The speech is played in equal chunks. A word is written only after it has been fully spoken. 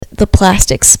the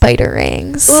plastic spider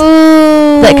rings Ooh.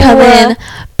 that come in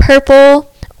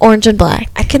purple, orange, and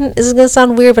black. This is going to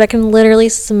sound weird, but I can literally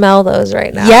smell those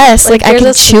right now. Yes, like I there's can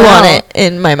a chew on smell. it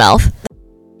in my mouth.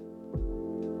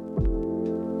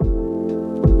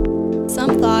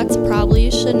 Some thoughts probably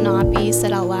should not be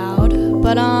said out loud,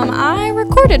 but I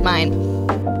recorded mine.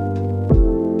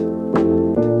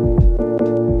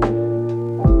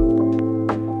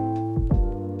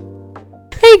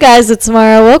 Hey guys, it's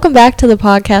Mara. Welcome back to the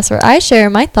podcast where I share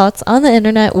my thoughts on the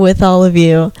internet with all of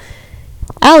you.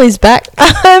 Allie's back.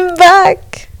 I'm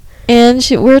back. And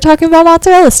we were talking about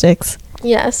mozzarella sticks.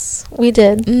 Yes, we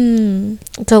did. Mmm.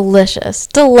 Delicious.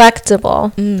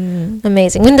 Delectable. Mmm.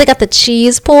 Amazing. When they got the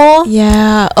cheese pull.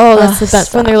 Yeah. Oh, that's the Ugh,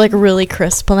 best. When stop. they're like really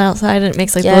crisp on the outside and it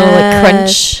makes like a little like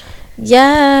crunch.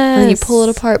 Yes. And then you pull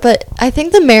it apart. But I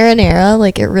think the marinara,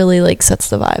 like it really like sets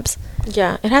the vibes.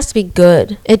 Yeah, it has to be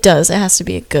good. It does. It has to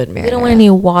be a good marinara. We don't want any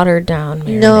watered down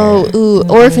marinara. No. Ooh.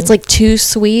 Or if it's like too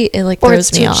sweet, it like or throws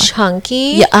it's me too off.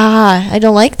 chunky. Yeah. I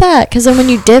don't like that because then when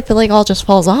you dip, it like all just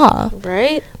falls off.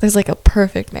 Right? There's like a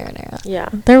perfect marinara. Yeah,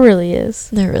 there really is.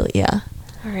 They're really, yeah.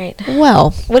 All right.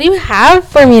 Well, What do you have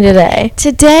for me today?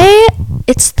 today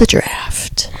it's the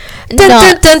draft. Dun,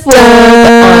 Not dun, dun, for the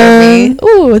army. dun.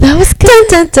 Ooh, that was good.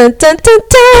 Dun, dun, dun, dun, dun,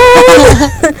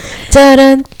 dun. Dun,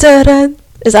 dun, dun, dun.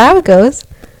 Is that how it goes?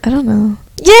 I don't know.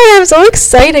 Yeah, I'm so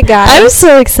excited, guys. I'm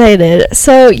so excited.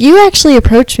 So you actually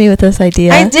approached me with this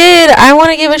idea. I did. I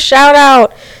want to give a shout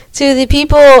out to the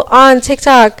people on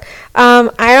TikTok.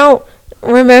 I don't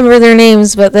remember their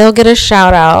names, but they'll get a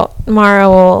shout out. Mara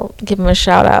will give them a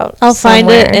shout out. I'll find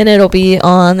it somewhere. and it'll be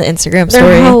on the Instagram They're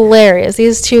story. hilarious.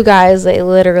 These two guys, they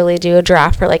literally do a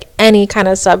draft for like any kind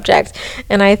of subject,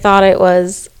 and I thought it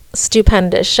was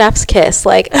stupendous. Chef's kiss.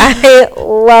 Like I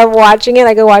love watching it.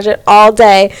 I could watch it all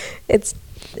day. It's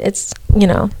it's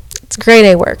grade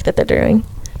A work that they're doing.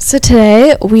 So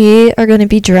today we are going to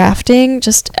be drafting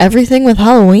just everything with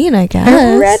Halloween, I guess.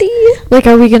 I'm ready. Like,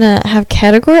 are we going to have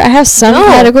category? I have some No,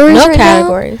 categories no right now.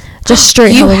 categories. Just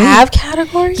straight You Halloween. have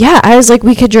categories? Yeah, I was like,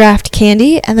 we could draft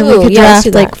candy, and then Ooh, we could yeah, let's draft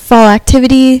do like that. fall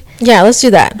activity. Yeah, let's do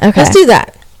that. Okay. Let's do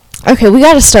that. Okay, we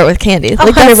got to start with candy.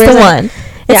 Like, that's the 100%. one. It's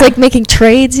Yeah. like making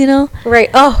trades, you know? Right.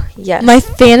 Oh, yes. My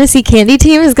fantasy candy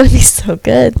team is going to be so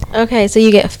good. Okay, so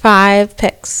you get 5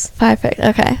 picks. 5 picks.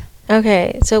 Okay.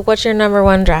 Okay, so what's your number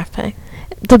 1 draft pick?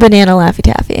 The banana Laffy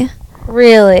Taffy.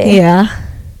 Really? Yeah.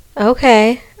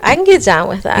 Okay. I can get down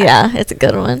with that. Yeah, it's a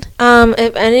good one.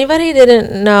 If anybody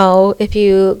didn't know, if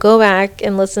you go back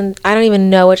and listen, I don't even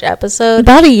know which episode.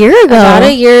 About a year ago. About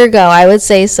a year ago, I would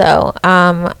say so.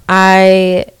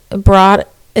 I brought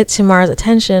it to Mara's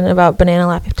attention about banana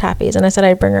Laffy Taffies, and I said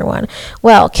I'd bring her one.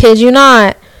 Well, kid you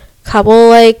not, couple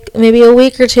like maybe a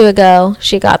week or 2 ago,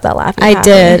 she got that Laffy Taffy. I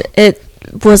did. It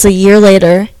was a year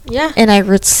later, Yeah. and I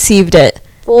received it.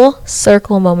 Full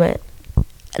circle moment.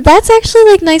 That's actually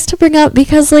like nice to bring up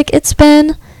because like it's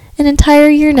been an entire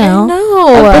year now. I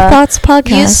know. Of the Thoughts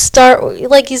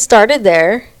podcast. You started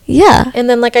there, Yeah. and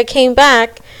then like I came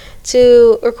back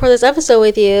to record this episode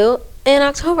with you in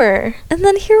October. And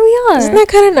then here we are. Isn't that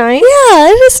kind of nice? Yeah,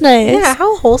 it is nice. Yeah,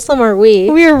 how wholesome are we?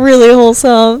 We are really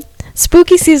wholesome.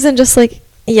 Spooky season just like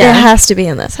Yeah. it has to be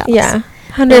in this house. Yeah,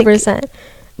 100%.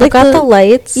 Like Look at the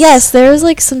lights. Yes, there's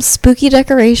like some spooky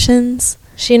decorations.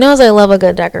 She knows I love a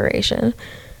good decoration.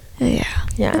 Yeah.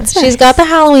 Yeah. That's She's nice. got the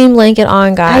Halloween blanket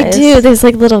on, guys. I do. There's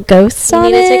like little ghosts You on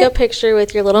need it. to take a picture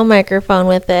with your little microphone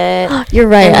with it. You're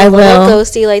right. And I the little will.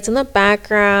 ghosty lights in the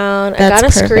background. That's I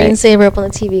got a perfect. screensaver up on the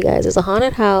TV, guys. There's a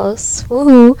haunted house.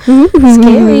 Woohoo. Ooh,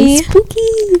 Scary.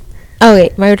 Spooky. Oh,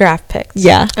 wait. My draft picks.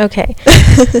 Yeah. Okay.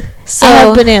 So I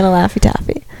have banana Laffy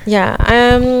Taffy.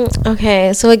 Yeah.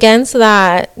 Okay. So against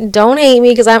that, don't hate me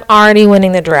because I'm already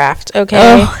winning the draft. Okay.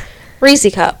 Oh.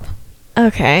 Reese Cup.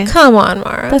 Okay. Come on,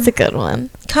 Mara. That's a good one.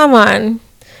 Come on.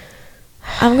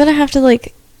 I'm gonna have to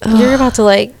like. You're about to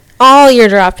like. All your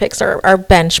draft picks are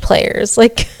bench players.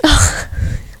 Like,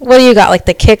 what do you got? Like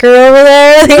the kicker over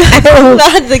there? Like, I don't-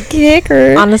 Not the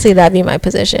kicker. Honestly, that'd be my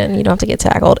position. You don't have to get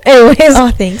tackled. Anyways.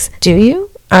 Oh, thanks. Do you?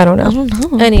 I don't know. I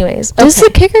don't know. Anyways. Does okay.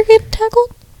 the kicker get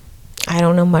tackled? I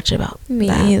don't know much about Me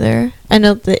that. either. I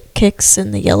know the kicks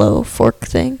and the yellow fork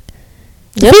thing.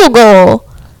 Yep. Field goal.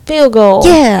 Field goal.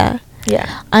 Yeah.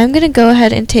 Yeah. I'm gonna go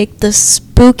ahead and take the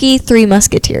spooky Three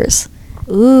Musketeers.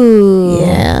 Ooh.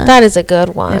 Yeah. That is a good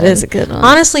one. It is a good one.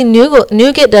 Honestly,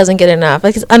 nougat doesn't get enough.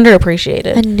 Like, it's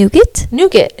underappreciated. A nougat?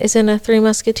 Nougat is in a Three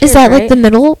Musketeers. Is that right? like the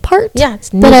middle part? Yeah, it's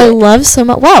That I nougat. love so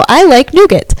much. Wow, I like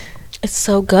nougat. It's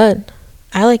so good.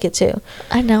 I like it too.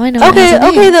 I know. it Okay, has a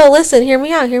okay name. though. Listen, hear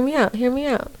me out.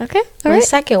 Okay, all My right.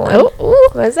 second one. Oh,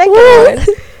 ooh. My second Ooh. one.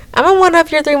 I'm gonna one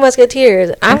up your Three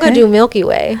Musketeers. I'm gonna Okay. do Milky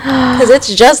Way because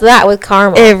it's just that with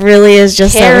caramel. It really is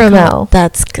just Caramel.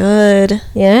 That's good.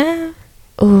 Yeah,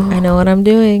 Ooh, I know what I'm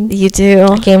doing. you do.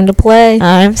 I came to play.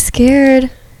 I'm scared.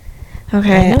 I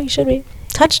Okay, know you should be.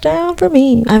 Touchdown for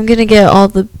me. I'm gonna get all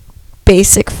the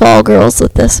basic fall girls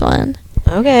with this one.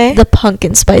 Okay. The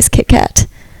pumpkin spice Kit Kat.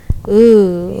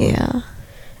 Ooh. Yeah,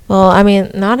 Well, I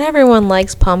mean, not everyone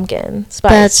likes pumpkin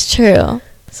spice. that's true.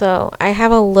 So I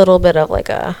have a little bit of like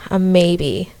a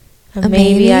maybe. A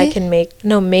Maybe I maybe? can make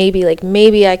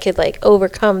maybe I could like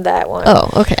overcome that one. Oh,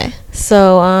 okay.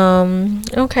 So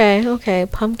okay,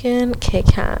 pumpkin Kit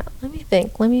Kat. Let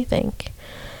me think.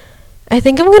 I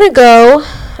think I'm gonna go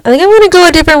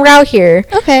a different route here.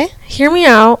 Okay. Hear me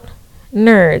out.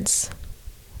 Nerds.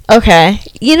 Okay.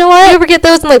 You know You what? ever get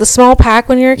those in like the small pack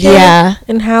when you're a kid? Yeah.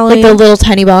 In Like Halloween. the little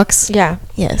tiny box. Yeah.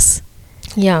 Yes.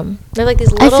 Yum. They're like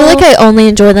these I little. feel like I only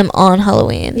enjoy them on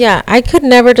Halloween. Yeah, I could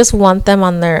never just want them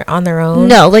on their own.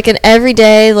 No, like an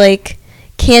everyday like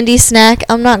candy snack.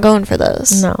 I'm not going for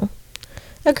those. No.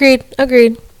 Agreed.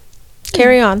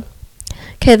 Carry on.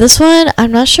 Okay, this one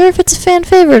I'm not sure if it's a fan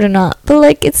favorite or not, but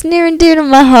like it's near and dear to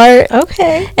my heart.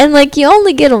 Okay. And like you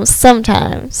only get them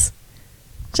sometimes,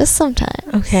 just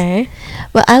sometimes. Okay.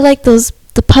 But I like the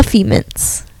puffy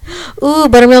mints. Ooh,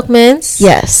 buttermilk mints.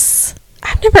 Yes,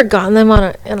 I've never gotten them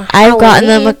in a I've gotten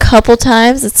them a Halloween. couple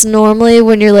times. It's normally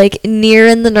when you're like near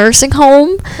in the nursing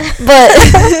home, but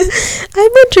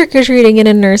I've been trick or treating in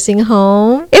a nursing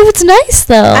home. it was nice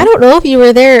though. I don't know if you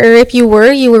were there or if you were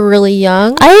really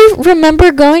young. I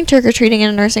remember going trick or treating in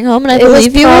a nursing home, and I It was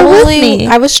believe you were with probably- me.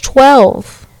 I was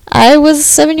 12. I was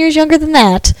 7 years younger than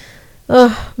that.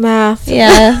 Ugh, math.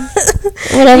 Yeah,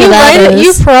 whatever You that might- is.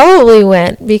 You probably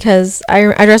went because I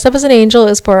dressed up as an angel.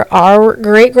 It was for our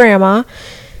great grandma.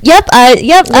 Yep, I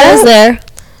was there.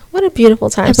 What a beautiful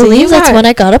time. I So you believe that's got- when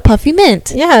I got a puffy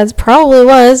mint. Yeah, it probably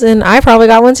was, and I probably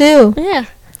got one too. Yeah.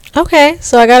 Okay,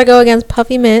 so I gotta go against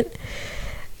Puffy Mint.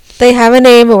 They have a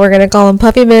name, but we're gonna call them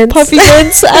Puffy Mints. Puffy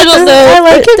mints. I don't know. I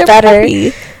like but it they're better.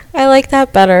 puffy. I like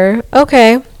that better.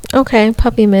 Okay,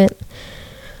 Puppy Mint.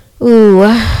 Ooh,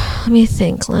 let me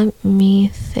think.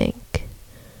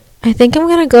 I think I'm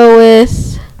gonna go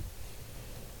with.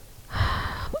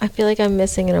 I feel like I'm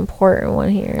missing an important one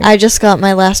here. I just got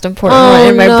my last important one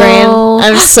in my brain.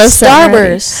 I'm so sad.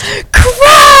 already. Starburst.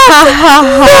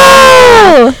 Crap!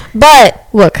 No! But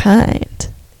What kind?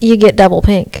 you get double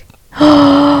pink.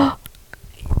 That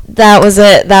was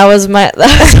it. That was my.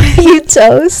 You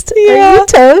toast? Yeah. Are you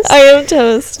toast? I am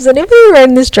toast. Does anybody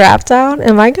write this draft down?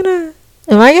 Am I gonna?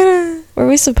 Were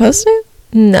we supposed to?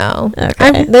 No.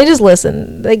 Okay. They just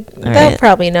listen. They'll right.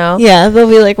 probably know. Yeah, they'll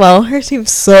be like, well, her team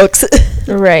sucks.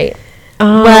 Right.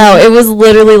 Wow, it was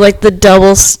literally like the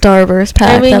double Starburst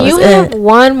pack. I mean, that you was have it.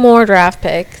 one more draft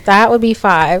pick. That would be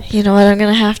 5. You know what? I'm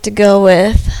gonna have to go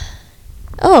with.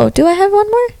 Oh, do I have one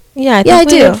more? Yeah, Yeah, I we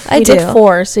do. did- I we did do.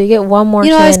 4, so you get one more.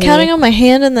 You know, I was candy. counting on my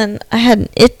hand, and then I had an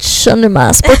itch under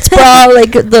my sports bra,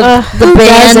 like the Who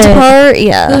band doesn't? part.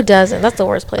 Yeah, Who doesn't? That's the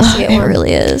worst place to get it one.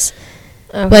 really is.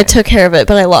 Okay. But I took care of it,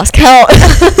 but I lost count.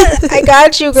 I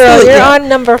got you, girl. So, You're yeah. on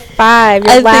number 5. I Your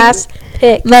think- last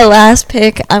pick. My last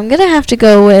pick, I'm gonna have to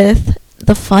go with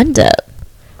the Fun Dip.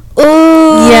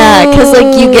 Ooh. Yeah, because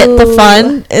like you get the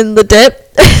fun in the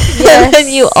dip, and then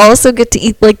you Yes. also get to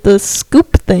eat like the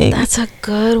scoop thing. That's a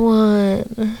good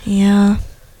one. Yeah.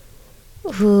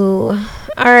 Ooh. All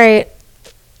right.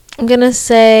 I'm going to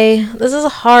say this is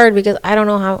hard because I don't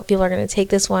know how people are going to take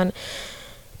this one.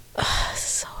 This is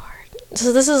so hard.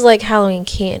 So this is like Halloween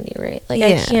candy, right? Like I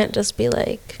Yeah. can't just be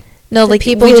like No, the like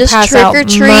people we who just pass trick out or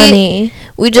treat. money.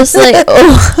 We just like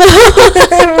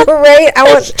Right? I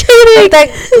want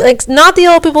kidding. like not the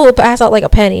old people who pass out like a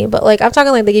penny, but like I'm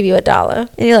talking like they give you $1.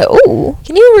 And you're like, ooh.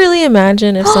 Can you really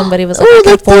imagine if somebody was like, Ooh, I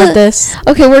can like afford the- this?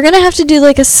 Okay, we're gonna have to do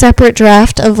like a separate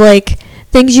draft of like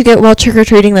things you get while trick or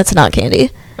treating that's not candy.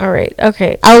 All right.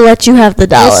 Okay. I'll let you have the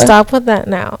We'll dollar. stop with that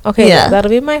now. Okay, Yeah. that'll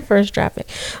be my first draft pick.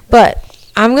 But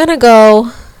I'm gonna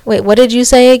go. Wait, what did you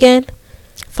say again?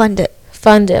 Fun Dip.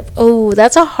 Fun Dip. Oh,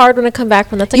 that's a hard one to come back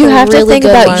from. That's like You a have really to think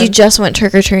good about one. you just went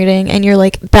trick or treating and you're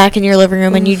like back in your living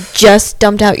room and you just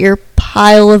dumped out your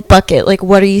pile of bucket. Like,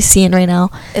 what are you seeing right now?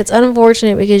 It's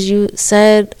unfortunate because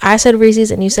I said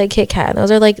Reese's and you said Kit Kat. Those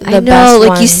are like the I know, best like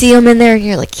ones. you see them in there and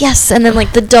you're like, yes. And then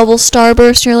like the double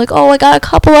Starburst, and you're like, oh, I got a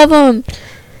couple of them.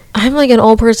 I'm like an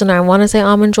old person. I want to say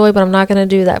Almond Joy, but I'm not gonna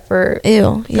do that for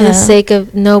Ew. the sake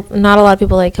of nope. Not a lot of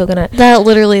people like coconut. That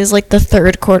literally is like the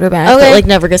third quarterback that Okay. like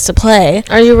never gets to play.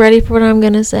 Are you ready for what I'm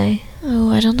gonna say?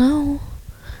 Oh, I don't know.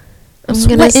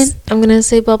 I'm gonna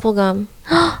say bubble gum.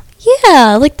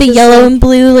 Yeah, like the Just yellow like- and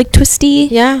blue, like twisty.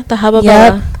 Yeah, the Hubba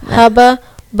Yep. Bubba. Hubba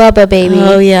Bubba Baby.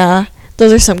 Oh, yeah.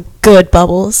 Those are some good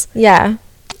bubbles. Yeah.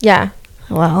 Yeah.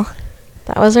 Wow.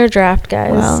 That was our draft,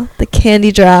 guys. Wow. The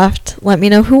candy draft. Let me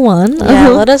know who won. Yeah,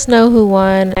 let us know who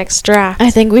won next draft. I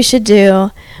think we should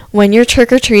do when you're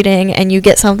trick-or-treating and you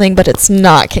get something, but it's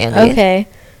not candy. Okay.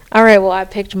 All right, well, I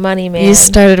picked money, man. You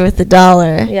started with the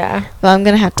 $1. Yeah. But I'm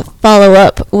going to have to follow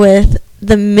up with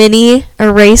the mini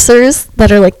erasers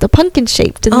that are like the pumpkin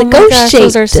shaped and Oh the my ghost gosh, shaped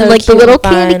those are so and like the cute little and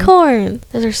candy fun. corn.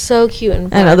 Those are so cute and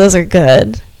fun. I know, those are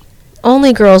good.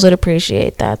 Only girls would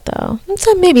appreciate that, though.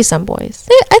 And maybe some boys.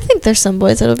 I think there's some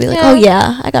boys that'll be like, Yeah. oh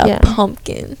yeah, I got Yeah. a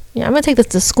pumpkin. Yeah, I'm going to take this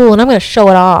to school, and I'm going to show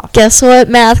it off. Guess what,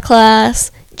 math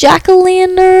class?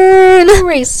 Jack-o'-lantern.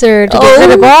 Eraser to get rid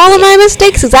of all of my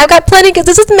mistakes, because I've got plenty, because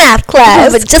this is math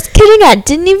class. But just kidding, I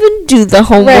didn't even do the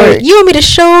homework. Right. You want me to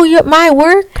show you my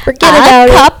work? Forget I about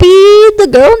it. copied the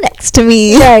girl next to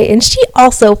me. Right, and she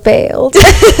also failed.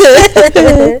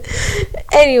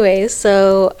 Anyway,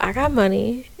 so I got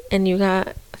money, and you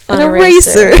got fun An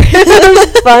eraser.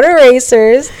 Fun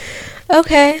erasers.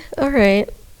 Okay, all right.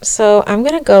 So I'm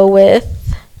gonna go with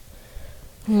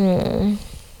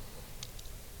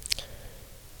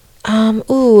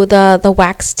the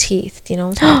wax teeth. You know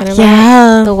what I'm talking about?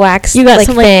 Yeah. The wax. You got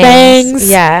some, like, bangs.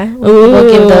 Yeah. We'll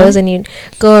give Ooh. those, and you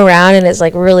go around, and it's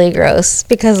like really gross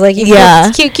because like you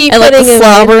Yeah. keep and like putting the it in.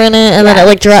 slobber in it, and then Yeah. it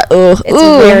like dry. Ooh, It's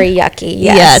ooh. very yucky.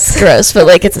 Yes. Yeah, it's gross, but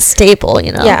like it's a staple,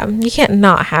 you know. Yeah, you can't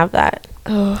not have that.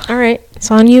 Oh. All right,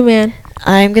 it's on you, man.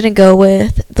 I'm gonna go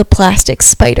with the plastic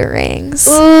spider rings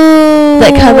Ooh,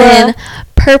 that come in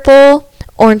purple,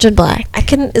 orange, and black.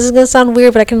 This is gonna sound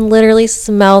weird, but I can literally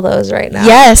smell those right now.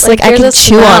 Yes, like I there's can a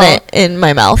chew on smell. it in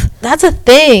my mouth. That's a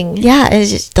thing. Yeah, it's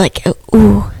just like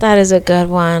ooh. That is a good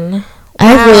one.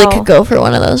 I really Wow. could go for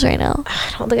one of those right now.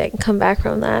 I don't think I can come back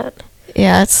from that.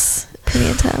 Yeah, it's pretty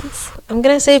intense. I'm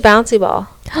gonna say bouncy ball.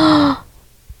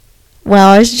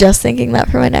 Wow, I was just thinking that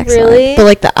for my next Really? one. But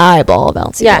like the eyeball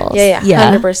bouncy Yeah, balls. yeah,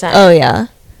 100%. Oh yeah.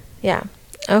 Yeah.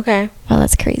 Okay. Wow,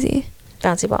 that's crazy.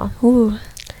 Bouncy ball. Ooh.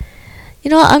 You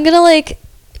know what? I'm gonna like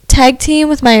tag team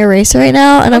with my eraser right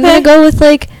now, and I'm Okay. gonna go with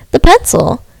like the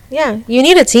pencil. Yeah. You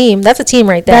need a team. That's a team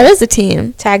right there. That is a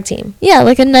team. Tag team Yeah,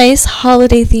 like a nice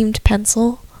holiday themed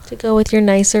pencil. to go with your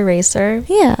nice eraser.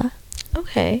 Yeah.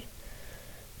 Okay.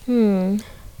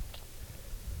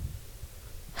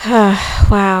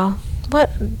 Wow.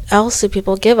 What else do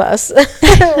people give us?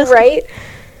 Right?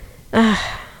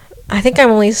 I think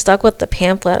I'm only stuck with the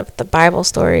pamphlet of the Bible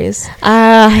stories. Do you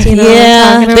know what I'm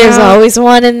Yeah. talking There's about? always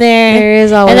one in there. There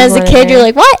is always And as a one in kid, you're there.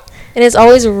 like, what? And it's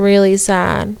always really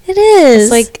sad. It is.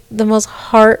 It's like the most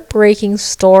heartbreaking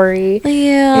story.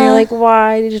 yeah. And you're like,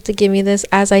 why did you have to give me this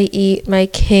as I eat my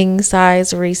king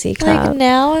size Reese cup? like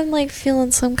now I'm like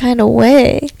feeling some kind of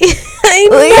way. I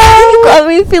Like, you got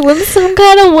me feeling some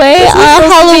kind of way This is on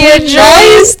supposed to be a Halloween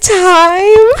joyous night.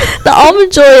 time. The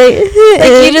almond joy.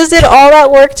 Like you just did all that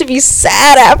work to be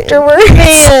sad afterwards.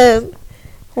 Man.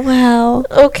 Wow.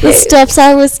 Okay. The steps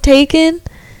I was taking.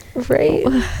 Right.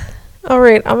 All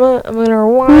right. I'm gonna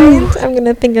rewind. I'm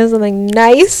gonna think of something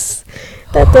nice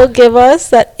that they'll give us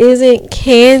that isn't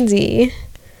candy.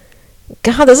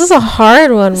 God, this is a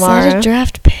hard one, Is that Mara. a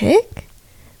draft pick?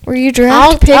 Were you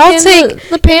I'll draft picking take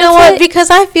the pamphlet? You know what?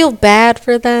 Because I feel bad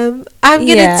for them. I'm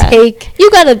gonna Yeah. take You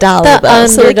got $1 the though,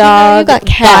 so, like, underdog you got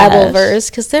cash. Bible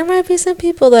verse because there might be some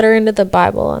people that are into the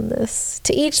Bible on this.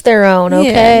 To each their own.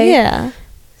 Okay. Yeah.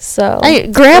 So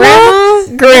Grandma.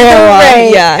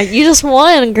 Right. Yeah. You just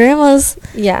won, and grandma's.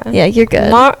 Yeah. Yeah, you're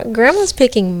good. Grandma's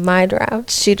picking my draft.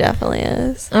 She definitely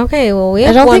is. Okay. Well, we I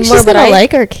have don't one think more, she's but gonna I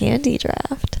like our candy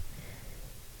draft.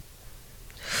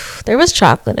 there was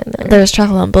chocolate in there. There's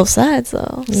chocolate on both sides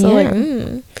though, so like,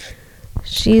 Yeah.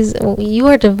 You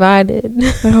are divided.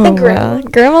 Oh, Grandma. wow.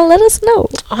 Grandma, let us know.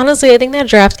 Honestly, I think that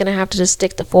draft's gonna have to just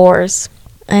stick to 4s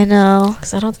I know.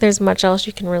 because I don't think there's much else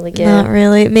you can really get. Not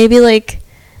really. Maybe like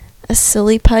a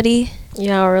silly putty.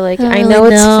 Yeah, or like I don't I really know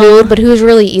it's know. food, but who's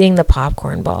really eating the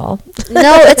popcorn ball?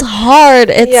 No, it's hard.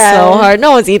 It's Yeah. so hard.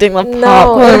 No one's eating the No,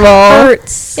 popcorn it ball.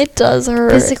 hurts. It does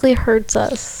hurt. Physically hurts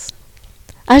us.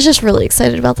 I was just really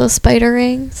excited about those spider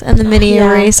rings and the mini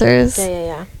Yeah. erasers.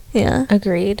 Yeah. Yeah.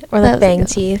 Agreed. Or That the was a fang good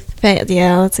teeth.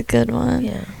 Yeah, that's a good one.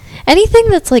 Yeah. Anything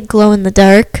that's like glow in the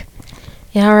dark.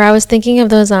 Yeah, or I was thinking of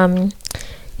those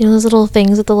those little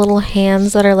things with the little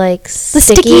hands that are like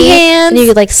sticky hands. and you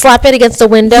could like slap it against the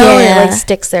window and it Yeah. like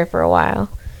sticks there for a while.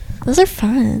 Those are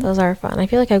fun. Those are fun. I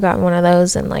feel like I've gotten one of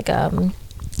those in like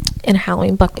in a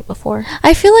Halloween bucket before.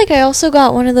 I feel like I also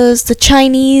got one of those, the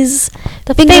Chinese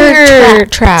Finger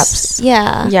traps.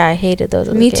 Yeah. Yeah, I hated those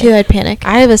as a Me kid. too, I'd panic.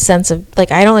 I have a sense of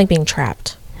like I don't like being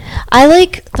trapped. I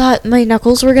like thought my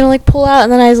knuckles were gonna like pull out,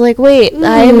 and then I was like, wait,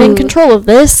 I am in Ooh. control of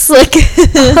this. Like,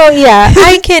 Oh yeah,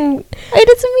 I can. Wait,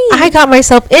 it's me. I got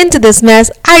myself into this mess.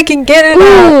 I can get it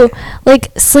out. Ooh,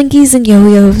 like slinkies and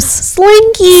yo-yos.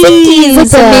 Slinkies, Like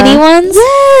the mini ones.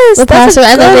 Yes, The that's a password,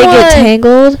 and then they good get one.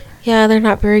 tangled. Yeah, they're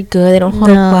not very good. They don't hold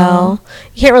No. up well.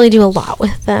 You can't really do a lot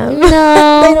with them.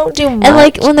 No. They don't do much. And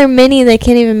like when they're mini, they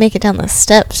can't even make it down the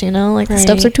steps. You know, like the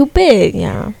steps are Right. too big.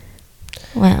 Yeah.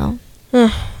 Wow.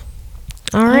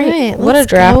 All right. What a let's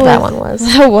draft go that with- one was.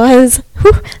 That was.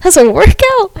 Whew, that's a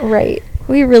workout. Right.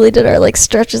 We really did our like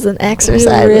stretches and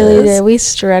exercises. We really did. We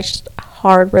stretched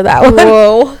hard for that one.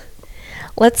 Whoa.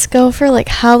 Let's go for like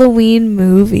Halloween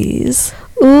movies.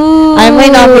 Ooh. I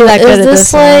might not be that good Is at this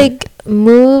this one. like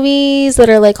movies that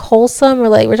are like wholesome or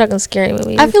like we're talking scary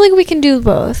movies? I feel like we can do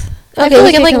both. I Okay, feel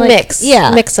we can like can, mix.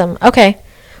 Yeah. Mix them. Okay.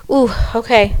 Ooh,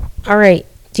 okay. All right.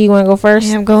 Do you want to go first?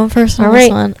 Yeah, I'm going first on All this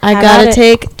right. one. I Have gotta at it.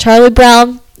 take Charlie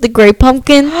Brown, the Great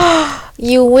Pumpkin.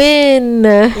 You win.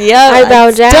 Yeah, I bow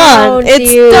it's down. done. to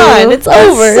It's you. done. It's That's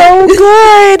over. So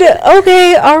good.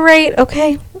 Okay. All right.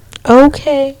 Okay.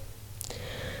 Okay.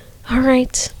 All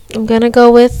right. I'm gonna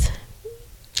go with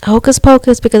Hocus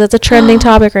Pocus because it's a trending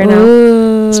topic right now.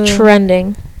 Ooh. It's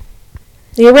trending.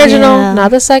 The original, Yeah.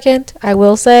 not the second. I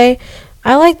will say,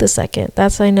 I like the second.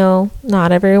 That's, I know,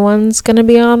 not everyone's gonna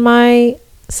be on my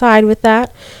side with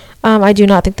that. I do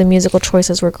not think the musical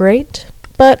choices were great,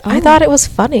 but I Oh. thought it was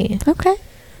funny. Okay.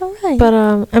 All right. But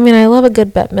I mean, I love a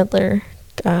good Bette Midler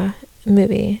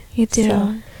movie. you do.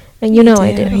 So- and you know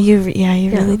I do. You Yeah.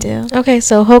 really do. Okay,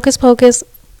 so Hocus Pocus,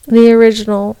 the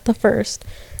original, the first.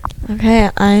 Okay,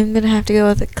 I'm gonna have to go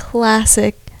with a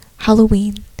classic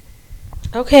Halloween.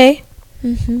 Okay,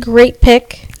 Mm-hmm. great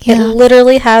pick. It Yeah.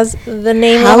 literally has the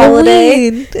name of the holiday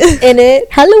in it.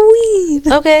 Halloween.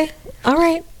 Okay, all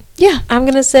right. Yeah. I'm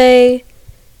gonna say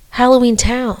Halloween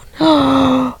Town.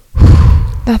 Not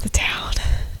the town.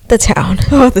 The town.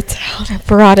 Oh, the town. I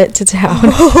brought it to town.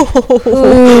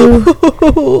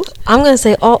 I'm gonna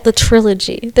say all the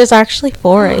trilogy. There's actually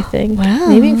 4, I think. Wow.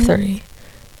 Maybe 3.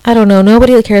 I don't know.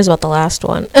 Nobody cares about the last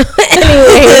one.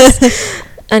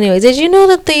 Anyways, did you know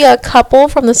that the couple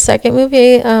from the second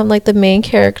movie, like the main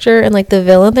character and like the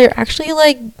villain, they're actually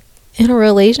like in a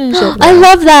relationship? I now?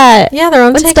 love that. Yeah, they're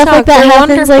on When TikTok. stuff like that They're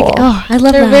happens, like, wonderful. oh, I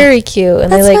love They're that. very cute,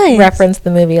 and That's they like nice. reference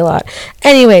the movie a lot.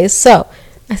 Anyways, so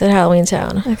I said Halloween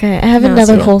Town. Okay, I have Now it's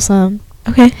another you. wholesome.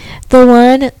 Okay. The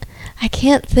one, I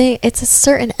can't think, it's a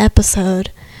certain episode,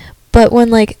 but when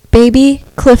like baby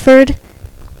Clifford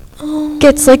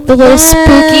gets like the little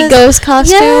spooky ghost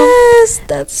costume. Yes,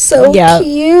 that's so Yeah.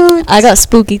 cute. I got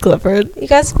spooky Clifford. You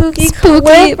got spooky,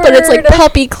 Spooky, but it's like Clifford.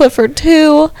 puppy Clifford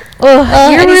too. Oh,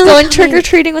 And he's going trick or treating.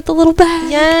 treating with the little bag.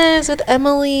 Yes, with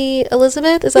Emily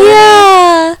Elizabeth. Is that her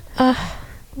name? Yeah.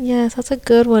 Yes, that's a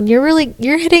good one. You're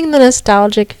hitting the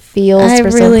nostalgic feels I for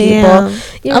really some people. am.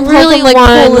 You I'm really hoping, like,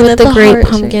 won pulling with at the Great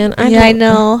heartstrings. Pumpkin. Yeah, I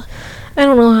know. I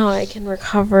don't know how I can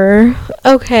recover.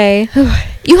 Okay.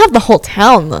 You have the whole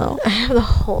town though. I have the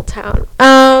whole town.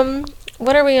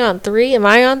 What are we on? 3? Am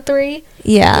I on 3?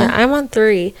 Yeah, Yeah. I'm on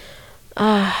 3.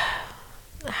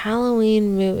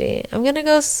 Halloween movie. I'm gonna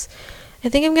go. I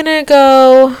think I'm gonna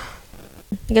go.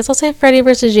 I guess I'll say Freddy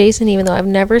vs. Jason, even though I've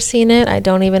never seen it. I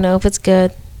don't even know if it's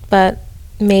good, but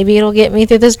maybe it'll get me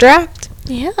through this draft.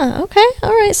 Yeah. Okay.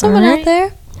 All right. Someone Alright. out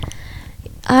there.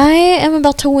 I am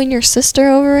about to win your sister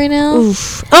over right now.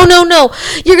 Oof. Oh no!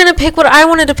 You're gonna pick what I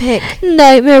wanted to pick.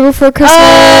 Nightmare Before Christmas.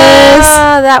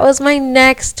 That was my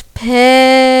next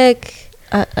pick.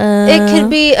 It could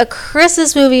be a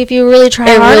Christmas movie if you really try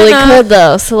It hard really enough. could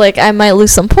though. So like I might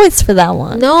lose some points for that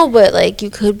one. No, but like you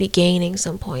could be gaining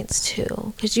some points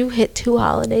too, because you hit 2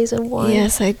 holidays in one.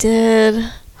 Yes, I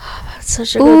did. That's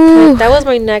such a good Ooh. pick. That was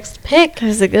my next pick.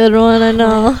 That's a good one. I My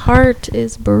know. heart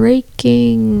is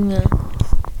breaking.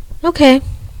 Okay,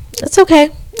 it's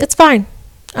okay. It's fine.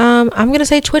 I'm gonna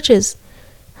say Twitches.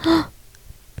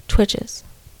 Twitches.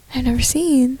 I've never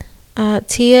seen.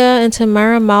 Tia and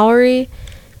Tamara Mallory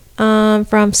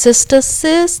from Sister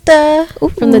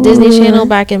from the Disney Ooh. Channel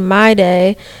back in my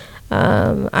day.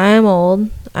 I'm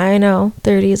old. I know,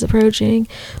 30 is approaching.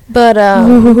 But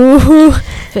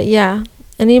but yeah,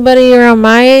 anybody around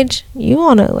my age, you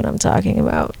all know what I'm talking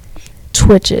about.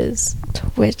 Twitches.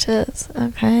 Twitches.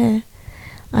 Okay.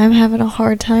 I'm having a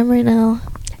hard time right now.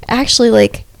 Actually,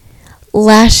 like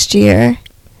last year,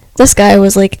 this guy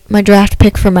was like my draft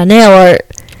pick for my nail art.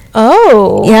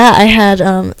 Oh. Yeah, I had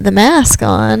the mask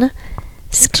on.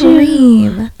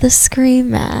 Scream. The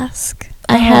Scream mask.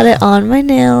 I had it on my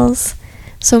nails.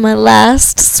 So my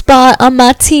last spot on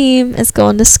my team is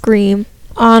going to Scream.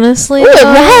 Honestly, Ooh, it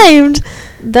rhymed.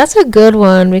 That's a good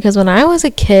one because when I was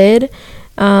a kid,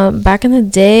 back in the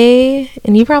day,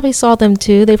 and you probably saw them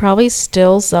too, they probably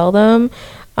still sell them.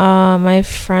 My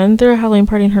friend threw a Halloween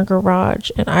party in her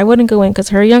garage, and I wouldn't go in because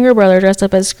her younger brother dressed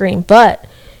up as Scream, but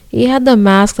he had the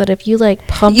mask that if you like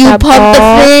pump You that pump the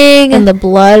ball thing. and the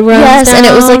blood runs Yes, and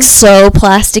it was down. like so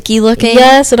plasticky looking.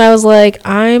 Yes, and I was like,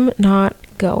 I'm not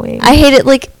going. I hate it.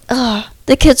 Like,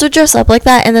 the kids would dress up like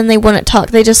that, and then they wouldn't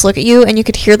talk. They just look at you, and you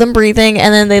could hear them breathing,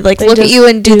 and then they'd like They look at just you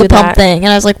and do do the pump that. thing.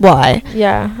 And I was like, why?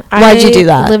 Yeah. Why'd you do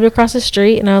that? I lived across the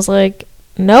street, and I was like,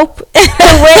 nope.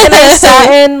 I went and I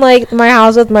sat in like my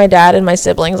house with my dad, and my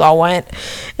siblings all went.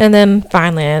 And then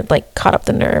finally I like caught up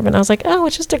the nerve, and I was like, oh,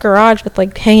 it's just a garage with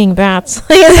like hanging bats.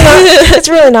 Like, it's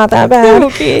really not that bad.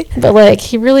 Okay. But like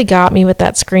he really got me with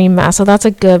that Scream mask, so that's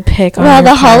a good pick on Wow, your the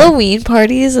part. Halloween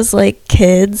parties is like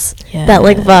kids. That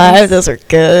like vibe. Those are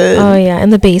good. Oh yeah, in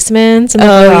the basements and the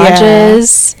Oh, yeah.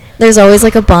 garages. There's always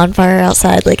like a bonfire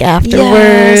outside, like afterwards.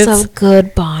 Yes, a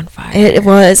good bonfire. It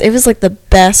was like the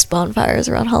best bonfires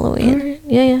around Halloween.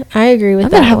 Yeah, I agree with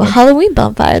I'm that. gonna have a one. Halloween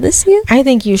bonfire this year. I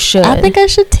think you should. I think I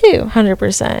should too.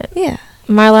 100%. Yeah.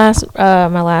 My last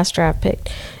draft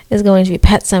pick is going to be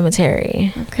Pet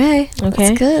Cemetery. Okay. Okay,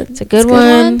 That's good. It's a good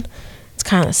one. It's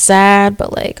kind of sad,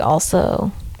 but like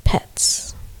also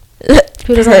pets.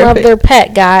 Who doesn't love Perfect. their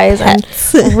pet, guys?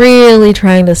 Pets. I'm really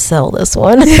trying to sell this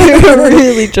one.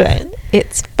 really trying.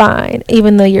 It's fine,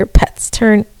 even though your pets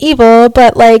turn evil,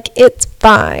 but like it's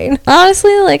fine.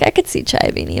 Honestly, like I could see Chai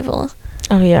being evil.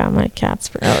 Oh yeah, my cats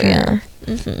for Oh sure. yeah.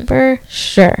 Mm-hmm. For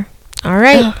sure. All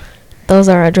right. Oh. Those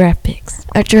are our draft picks.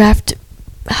 Our draft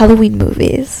Halloween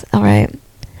movies. All right.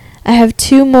 I have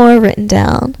 2 more written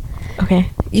down.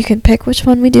 Okay. You can pick which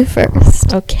one we do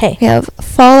first. Okay. We have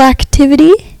Fall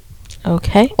Activity,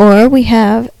 Okay. or we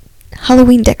have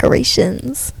Halloween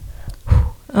Decorations.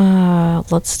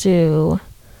 Let's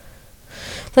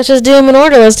just do them in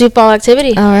order. Let's do Fall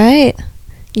Activity. All right.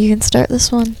 You can start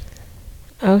this one.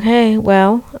 Okay.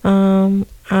 Well, I'm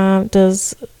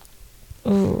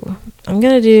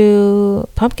gonna do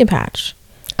Pumpkin Patch.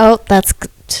 Oh, that's good.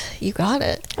 You got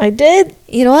it. I did.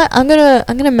 You know what? I'm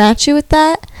gonna match you with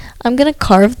that. I'm gonna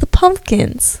carve the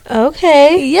pumpkins.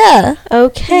 Okay. Yeah.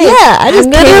 Okay. Yeah, I just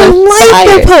I'm came gonna with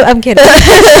light the fire. I'm kidding.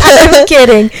 I'm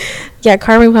kidding. Yeah,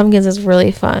 carving pumpkins is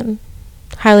really fun.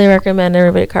 Highly recommend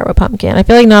everybody carve a pumpkin. I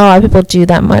feel like not a lot of people do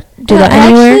that that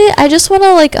anywhere. Actually, I just want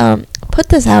to like put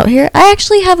this out here. I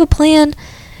actually have a plan.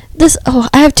 I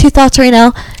have 2 thoughts right now.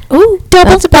 Ooh, Double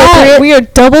that's thought. appropriate. We are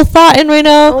double thoughting right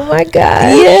now. Oh my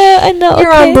god. Yeah, I know.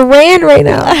 You're okay. on brand right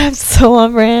now. I'm so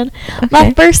on brand. My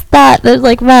Okay. first thought,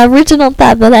 my original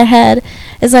thought that I had,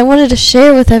 is I wanted to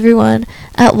share with everyone.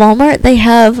 At Walmart, they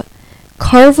have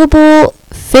carvable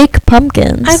fake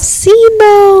pumpkins. I've seen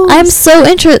those. I'm so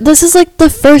interested. This is like the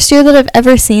first year that I've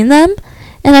ever seen them,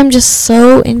 and I'm just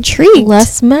so intrigued.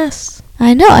 less mess.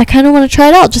 I know. I kind of want to try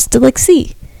it out just to like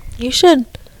see. You should.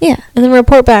 Yeah, And then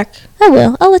report back. I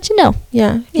will. I'll let you know.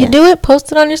 Yeah. Yeah. You do it,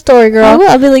 post it on your story, girl. I will.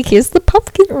 I'll be like, here's the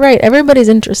pumpkin. Right. Everybody's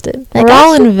interested. I We're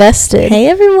all gotcha. invested. Hey,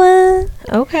 everyone.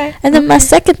 Okay. And then my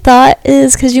second thought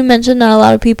is, because you mentioned not a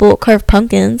lot of people carve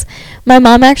pumpkins, my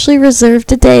mom actually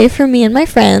reserved a day for me and my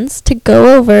friends to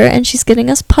go over, and she's getting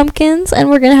us pumpkins, and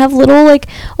we're going to have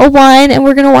a wine, and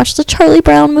we're going to watch the Charlie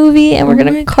Brown movie, and we're Oh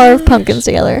going my to carve gosh. pumpkins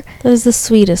together. That is the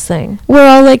sweetest thing. We're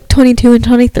all like 22 and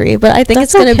 23, but I think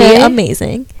That's it's going to be okay.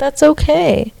 amazing. That's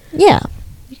okay. Yeah.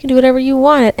 You can do whatever you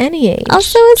want at any age. I'm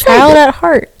so excited. Child at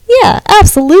heart. Yeah,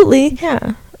 absolutely.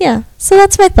 Yeah. Yeah. So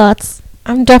that's my thoughts.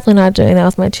 I'm definitely not doing that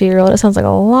with my 2-year-old. It sounds like a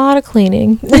lot of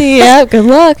cleaning. Yeah, good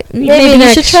luck. Maybe you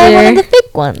next should try one of year. the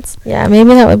fake ones. Yeah, maybe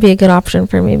that would be a good option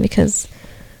for me because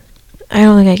I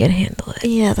don't think I could handle it.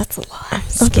 Yeah, that's a lot. I'm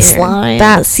Of the scared. slime,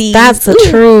 That's the seeds. that's the Ooh.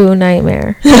 true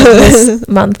nightmare of this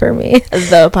month for me.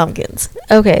 The pumpkins.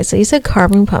 Okay, so you said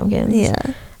carving pumpkins. Yeah.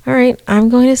 All right, I'm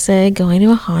going to say going to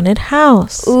a haunted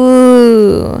house.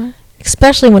 Ooh.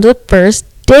 Especially when to the first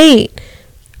date.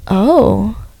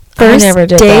 Oh. I First never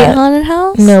did date that. haunted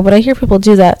house? No, but I hear people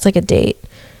do that. It's like a date.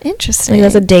 Interesting. Like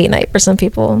that's a date night for some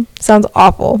people. Sounds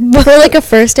awful. For like a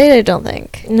first date, I don't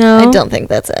think. No. I don't think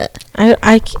that's it.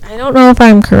 I don't know if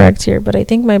I'm correct here, but I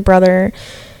think my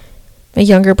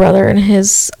younger brother and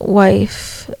his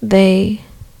wife, they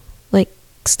like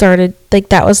started like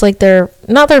that was like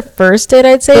not their first date,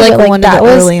 I'd say, Like but like one that of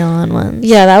the was early on ones.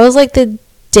 yeah, that was like the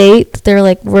date. They're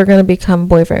like, we're gonna become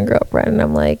boyfriend girlfriend, and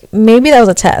I'm like, maybe that was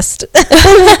a test.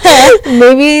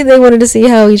 Maybe they wanted to see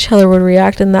how each other would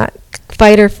react in that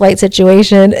fight or flight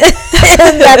situation.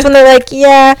 And that's when they're like,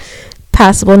 yeah,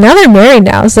 passable. Now they're married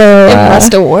now, so It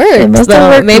must have worked. it must though.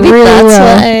 have worked. Maybe really that's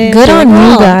well. why. Good they're on you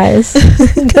wrong. guys.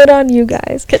 Good on you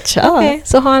guys. Good job. Okay,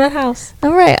 so haunted house.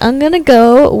 All right, I'm gonna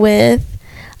go with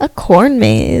a corn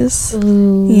maze.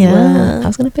 Ooh, Yeah. I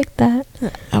was gonna pick that.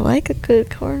 I like a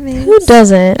good corn maze. Who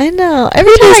doesn't? I know.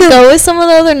 Every time I doesn't? go with someone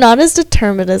though, they're not as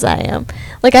determined as I am.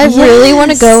 Like I really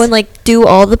want to go Yes. and like do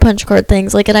all the punch card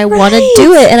things. Like, and I want to Right.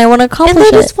 do it and I want to And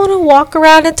accomplish they it. just want to walk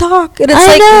around and talk. And it's I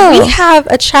like know. we have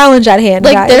a challenge at hand,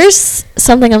 Like guys. there's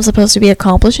something I'm supposed to be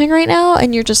accomplishing right now,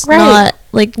 and you're just Right. not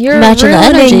like You're matching the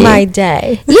energy. ruining my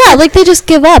day. Yeah, like they just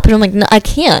give up, and I'm like, no, I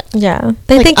can't. Yeah,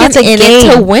 they Like, think I'm it's a in game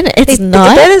it to win it. It's They-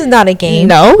 not. That is not a game.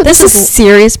 No, this is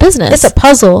serious business. It's a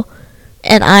puzzle.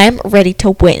 and I'm ready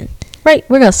to win. Right,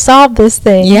 we're gonna solve this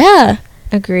thing. Yeah,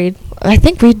 Agreed. I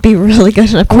think we'd be really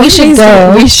good in a We should maze.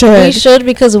 go. We should. We should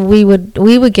because we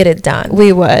would get it done.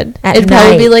 We would. At It'd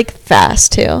probably be night. like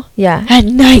fast too. Yeah. At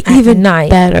night, At even night.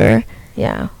 better.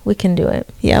 Yeah, we can do it.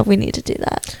 Yeah, we need to do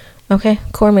that. Okay,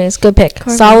 core maze, good pick.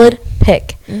 Core Solid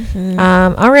pick. Mm-hmm.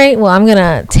 All right. Well, I'm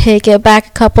gonna take it back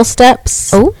a couple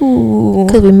steps. Ooh.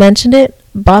 Because we mentioned it,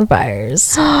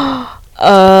 bonfires.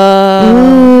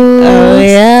 Oh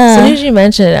yeah. As soon as you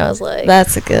mentioned it, I was like,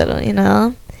 That's a good one, you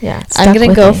know? yeah. it I'm stuck gonna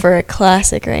with go me. for a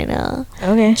classic right now.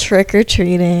 Okay. Trick or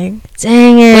treating.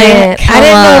 Dang it! Wait, I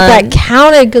didn't know if come that on.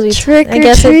 counted because we. Trick I or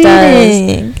guess it does.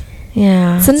 treating.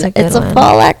 Yeah, It's, that's a good it's a one.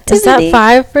 fall activity. Is that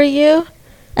 5 for you?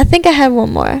 I think I had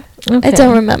one more. Okay. I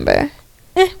don't remember.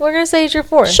 We're gonna say it's your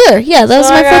 4th. Sure, yeah, that was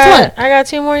So my I fourth got- one. I got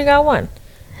 2 more. You got 1.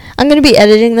 I'm gonna be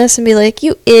editing this and be like,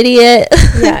 "You idiot!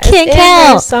 Yeah, it's Can't in there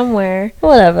count." somewhere.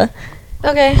 Whatever.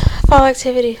 Okay, fall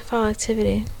activity. Fall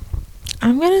activity.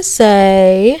 I'm gonna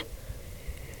say.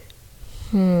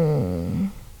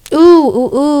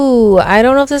 Ooh. I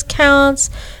don't know if this counts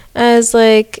as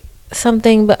like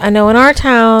something, but I know in our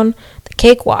town, the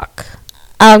cakewalk.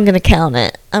 I'm gonna count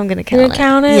it. I'm gonna count Can it. you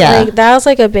count it? Yeah. Like that was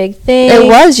like a big thing. It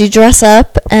was. You dress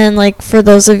up, and like for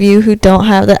those of you who don't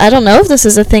have that, I don't know if this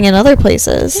is a thing in other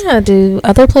places. Yeah. Do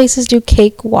other places do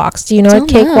cakewalks? Do you know what Don't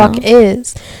cakewalk know.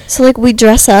 is? So like we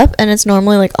dress up, and it's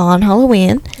normally like on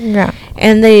Halloween, Yeah.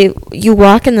 and you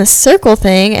walk in this circle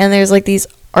thing, and there's like these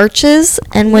arches,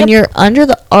 and when Yep. you're under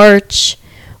the arch,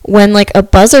 when like a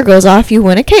buzzer goes off, you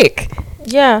win a cake.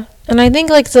 Yeah. And I think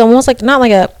like it's almost like not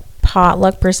like a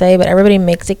potluck per se, but everybody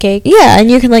makes a cake. Yeah, and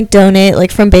you can like donate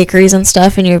like from bakeries and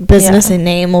stuff, and your business Yeah. and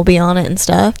name will be on it and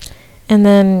stuff. And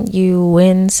then you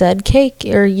win said cake,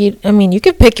 or you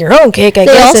could pick your own cake. I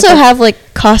They guess. also have like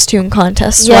costume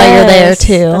contests while you're there Yes,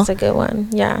 too. That's a good one.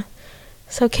 Yeah.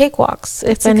 So cakewalks.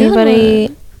 If That's a good anybody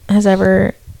one. has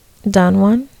ever done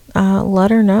one,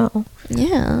 let her know.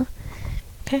 Yeah.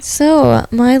 Okay. So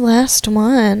my last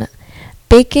one,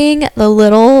 baking the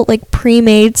little like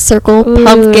pre-made circle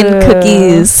pumpkin Ooh.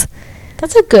 cookies.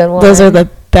 That's a good one. Those are the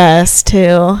best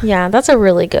too. Yeah, that's a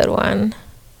really good one.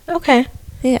 Okay.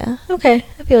 Yeah. Okay,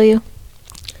 I feel you.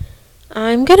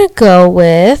 I'm gonna go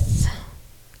with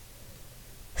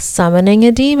summoning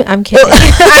a demon. I'm kidding.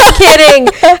 I'm kidding.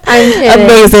 I'm kidding.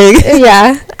 Amazing.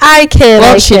 Yeah, I kid.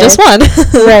 Well, I she kid. just won.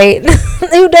 Right.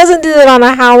 Who doesn't do it on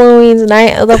a Halloween's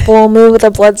night of the full moon with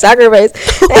a blood sacrifice?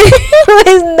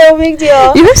 It's no big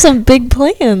deal. You have some big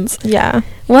plans. Yeah.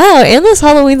 Wow, and this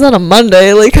Halloween's on a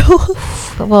Monday. Like,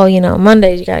 Well,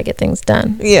 Mondays you gotta get things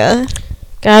done. yeah.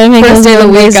 Gotta make First those day of the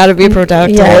week, movies- gotta be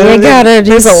productive. Yeah, you gotta do.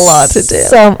 There's a lot to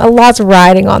do. A lot's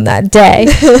riding on that day.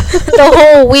 The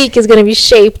whole week is gonna be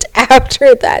shaped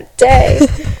after that day.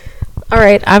 All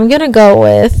right, I'm gonna go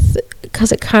with,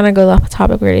 because it kind of goes off the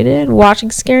topic we already did, watching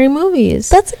scary movies.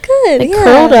 That's good. Like yeah.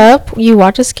 curled up, you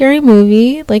watch a scary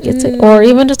movie, like or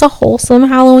even just a wholesome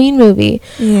Halloween movie.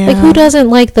 Yeah. Like who doesn't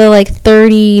like the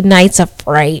 30 Nights of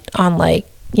Fright on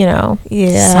Yeah.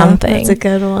 something. That's a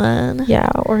good one. Yeah,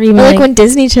 or even Or like when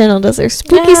Disney Channel does their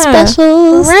spooky Yeah,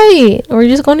 specials. right? Or you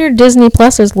just go on your Disney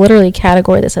Plus. There's literally a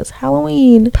category that says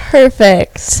Halloween.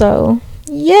 Perfect. So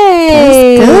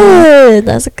yay! That's good.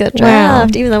 That's a good Wow.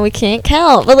 draft, even though we can't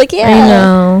count. But like, yeah. I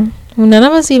know. None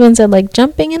of us even said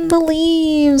jumping in the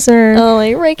leaves or. Oh,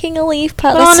 like raking a leaf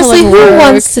pile. But That's so honestly, much who work.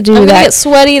 wants to do I'm that? gonna get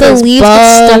sweaty. the There's leaves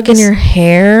get stuck in bugs. your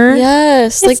hair.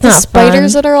 Yes, It's like the not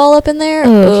spiders fun. that are all up in there.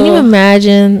 Oh, can you Ugh.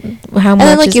 imagine how much And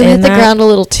then like is you hit in the that? ground a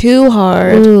little too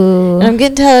hard. Ooh. And I'm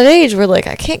getting to that age where like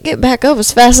I can't get back up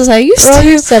as fast as I used Girl, to.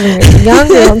 you're 7 years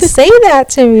younger. Don't say that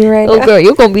to me right Oh now. girl,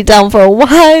 you're gonna be down for a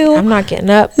while. I'm not getting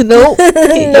up. Nope.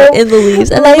 Nope. In the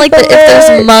leaves. And then Life like if there's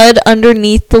alert. mud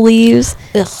underneath the leaves.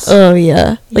 Ugh. Oh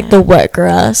yeah. Like Yeah. the wet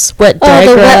grass. Wet Oh, dead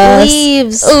the grass. wet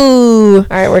leaves. Ooh. All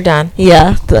right, we're done.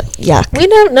 Yeah.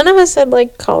 Yuck. None of us said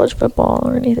college football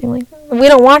or anything like that. We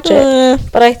don't watch it,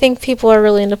 but I think people are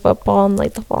really into football in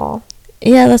the fall.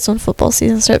 Yeah, that's when football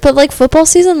season starts. But like football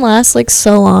season lasts like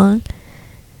so long.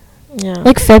 Yeah.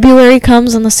 Like February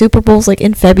comes and the Super Bowl's like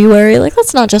in February. Like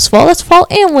that's not just fall, that's fall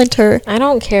and winter. I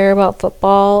don't care about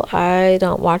football. I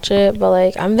don't watch it, but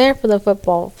like I'm there for the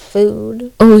football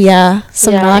food. Oh yeah,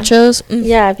 some Yeah. nachos.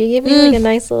 Yeah, if you give me like a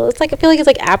nice little, it's like I feel like it's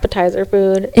like appetizer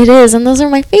food. It is, and those are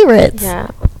my favorites. Yeah.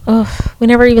 Oh, we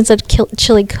never even said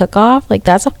chili cook-off. Like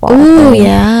that's a fall Ooh, thing.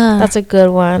 yeah. That's a good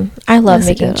one. I love That's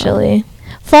a making good one. chili.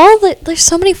 Fall, like, there's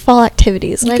so many fall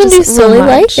activities, and You I can do just so really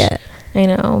much. like it. I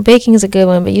know baking is a good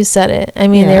one, but you said it. I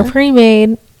mean, Yeah. they're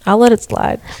pre-made. I'll let it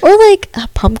slide. Or like a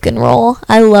pumpkin roll.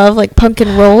 I love like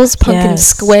pumpkin rolls, pumpkin Yes.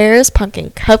 squares, pumpkin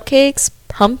cupcakes,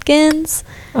 pumpkins.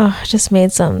 Oh, I just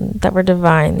made some that were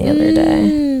divine the other day.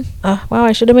 Mm, Oh, wow,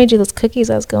 I should have made you those cookies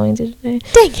I was going to today.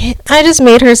 dang it. I just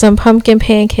made her some pumpkin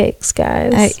pancakes,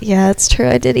 guys. Yeah, it's true.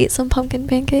 I did eat some pumpkin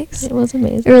pancakes. It was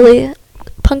amazing. Really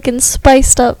pumpkin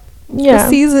spiced up Yeah. the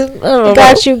season. I don't know.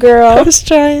 Got you, I girl. was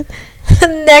trying.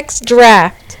 Next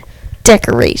draft.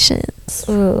 Decorations.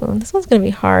 Ooh, this one's gonna be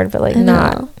hard, but like I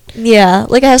not. know. Yeah,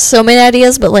 like I have so many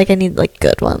ideas, but like I need like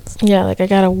good ones. Yeah, like I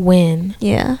gotta win.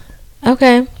 Yeah.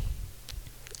 Okay.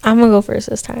 I'm gonna go first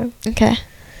this time. Okay.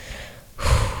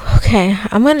 Okay,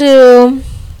 I'm gonna do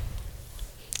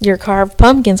your carved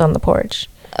pumpkins on the porch.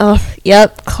 Oh,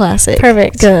 yep. Classic.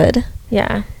 Perfect. Good.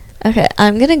 Yeah. Okay,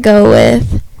 I'm gonna go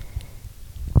with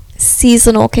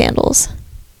seasonal candles.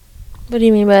 What do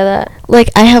you mean by that? Like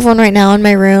I have one right now in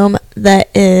my room that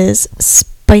is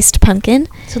spiced pumpkin.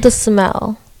 So the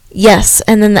smell. Yes,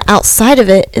 and then the outside of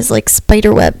it is like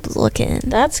spider web looking.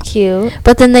 That's cute.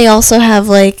 But then they also have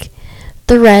like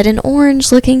the red and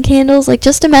orange looking candles. Like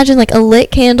just imagine like a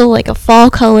lit candle, like a fall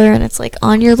color, and it's like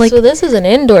on your like. So this is an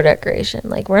indoor decoration.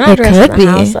 Like we're not It dressing could the be.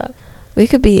 house up. We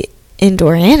could be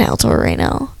indoor and outdoor right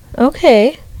now.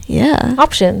 Okay. Yeah.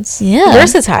 Options. Yeah.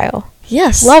 Versatile.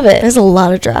 Yes. Love it. There's a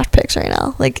lot of draft picks right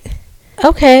now. Like.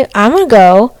 Okay, I'm gonna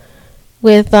go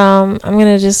with I'm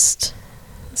gonna just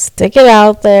stick it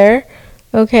out there.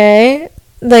 Okay,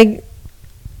 like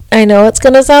I know it's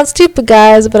gonna sound stupid,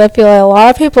 guys, but I feel like a lot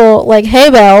of people like hay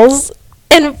bales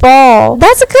in fall.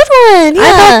 That's a good one. Yeah.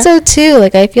 I thought so too.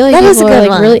 Like I feel like That is a people are good like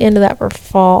one. really into that for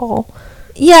fall.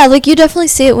 Yeah, like you definitely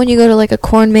see it when you go to like a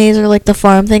corn maze or like the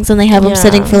farm things, and they have them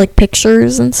sitting Yeah. for like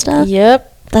pictures and stuff.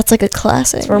 Yep, That's like a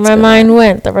classic. that's where That's my a good mind one.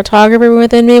 went. The photographer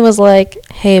within me was like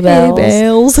hay bales.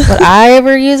 bales. Would I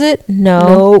ever use it? No,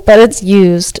 Nope. but it's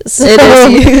used. So, It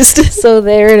is used. So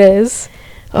there it is.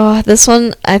 Oh, this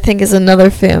one I think is another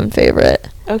fan favorite.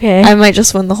 Okay. I might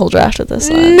just win the whole draft with this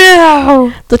one.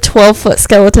 No! The 12-foot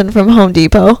skeleton from Home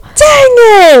Depot. Dang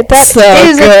it! That So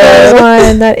is a good. good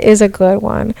one. That is a good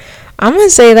one. I'm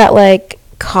gonna say that like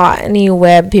cottony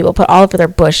web people put all over their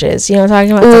bushes. You know what I'm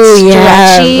talking about? Ooh, That's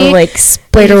yeah, stretchy. the, like You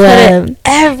spider put it web.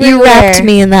 everywhere. You wrapped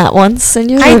me in that once in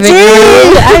your I living did.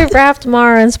 room. I wrapped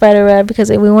Mara in spider web because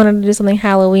we wanted to do something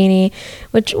Halloweeny,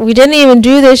 which we didn't even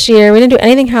do this year. We didn't do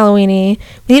anything Halloweeny.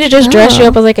 We need to just dress you Oh.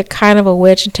 up as like a kind of a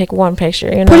witch and take one picture.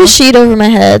 You know, Put a sheet over my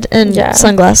head and I've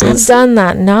sunglasses. done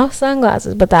that. No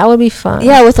sunglasses, but that would be fun.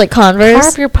 Yeah, with like Converse.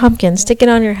 Carve your pumpkin, stick it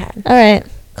on your head. All right.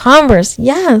 Converse,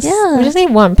 yes. Yeah. We just need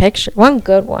one picture, one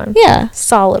good one, Yeah.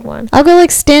 solid one. I'll go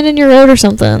like stand in your road or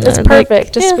something. It's and, like,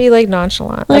 perfect. Just yeah. be like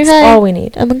nonchalant. Like, That's hi, all we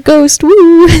need. I'm a ghost.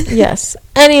 Woo. Yes.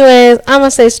 Anyways, I'm gonna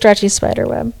say stretchy spider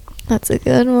web. That's a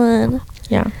good one.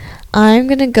 Yeah. I'm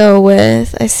gonna go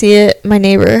with. I see it. My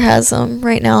neighbor has them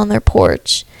right now on their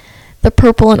porch. The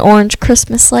purple and orange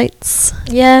Christmas lights,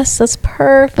 Yes, that's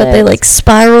perfect. but they like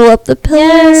spiral up the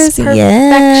yes, pillars.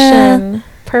 Yeah, perfection.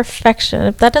 Perfection.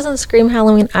 If that doesn't scream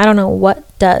Halloween, I don't know what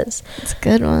does. it's a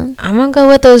good one. I'm gonna go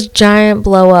with those giant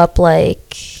blow up,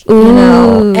 like you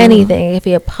know, Ooh. anything. It could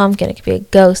be a pumpkin. It could be a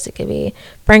ghost. It could be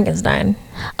Frankenstein.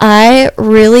 I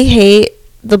really hate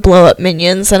the blow up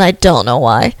minions, and I don't know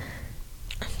why.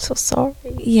 I'm so sorry.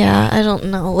 Yeah, I don't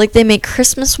know. Like they make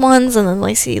Christmas ones, and then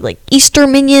I see like Easter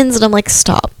minions, and I'm like,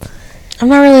 stop. I'm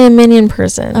not really a minion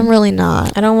person. I'm really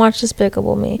not. I don't watch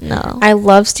Despicable Me. No. I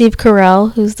love Steve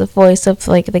Carell, who's the voice of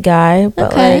like the guy,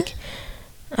 but Okay. like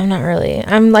I'm not really.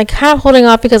 I'm like kind of holding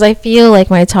off because I feel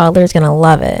like my toddler's gonna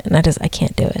love it, and I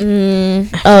can't do it.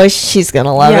 Oh, she's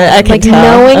gonna love Yeah, it. I can like tell.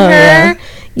 knowing Oh, her, yeah.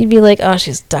 you'd be like, oh,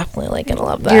 she's definitely like gonna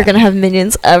love that. You're gonna have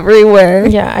minions everywhere.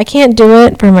 Yeah, I can't do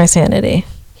it for my sanity.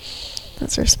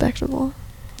 That's respectable.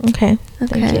 Okay.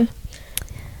 Okay. Thank you.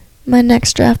 My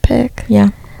next draft pick. Yeah.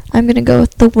 I'm gonna go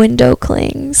with the window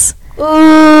clings. Ooh,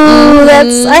 Mhm.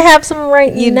 that's. I have some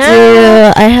right You now.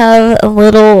 do. I have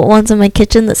little ones in my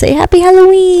kitchen that say Happy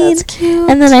Halloween. That's cute.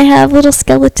 And then I have little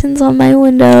skeletons on my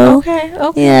window. Okay.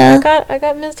 Okay. Yeah. I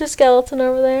got Mr. Skeleton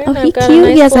over there. Oh, and he I've got cute. A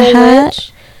nice He has a little hat.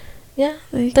 witch. Yeah,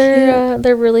 Like,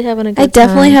 they're really having a good I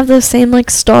definitely time. have those same like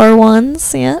star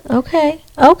ones. Yeah. Okay.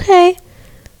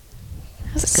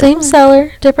 That's a good Same one.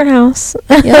 seller, different house.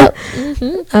 Yep.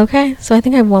 Mhm. Okay, so I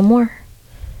think I have one more.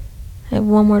 I have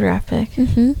one more draft pick.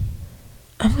 Mhm.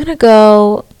 I'm gonna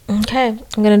go. Okay,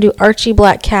 I'm gonna do Archie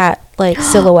Black Cat like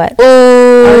silhouette.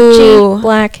 Oh. Archie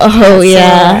Black. Oh, Cat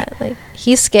yeah. silhouette. Like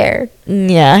he's scared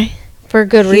Yeah. for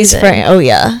good He's reason. Oh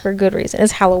yeah. For good reason.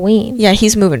 It's Halloween. Yeah.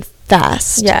 He's moving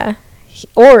fast. Yeah.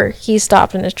 Or he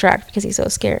stopped in his tracks because he's so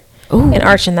scared Ooh. and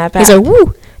arching that back. He's like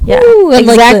woo. Yeah, Woo, and,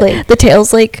 like, exactly. the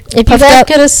tail's like If you puffed guys up.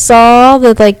 could have saw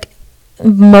the like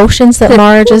motions that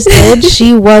Mara just did,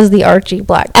 she was the Archie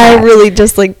Black I Cat. really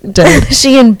just like did.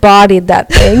 She embodied that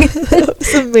thing. That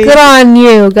was amazing. Good on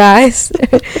you guys.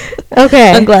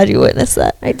 Okay. I'm glad you witnessed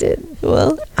that. I did.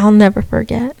 Well, I'll never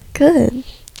forget. good.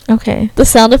 Okay. The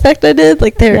sound effect I did,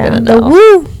 like they're Yeah, gonna the know.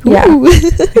 woo. Yeah. Woo.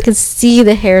 I could see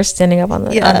the hair standing up on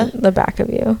the Yeah. on the back of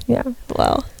you. Yeah.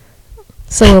 Wow.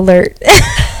 So alert.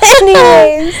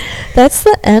 Anyways. That's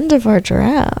the end of our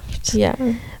draft. Yeah.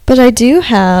 But I do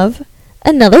have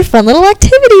another fun little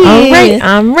activity. All right.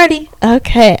 I'm ready.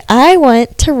 Okay, I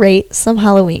want to rate some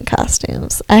Halloween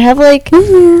costumes. I have like a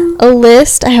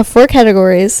list. I have 4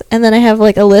 categories, and then I have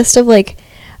like a list of like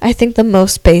I think the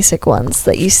most basic ones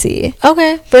that you see.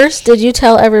 Okay. First, did you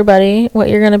tell everybody what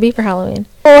you're going to be for Halloween?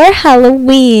 For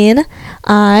Halloween,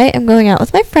 I am going out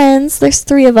with my friends. There's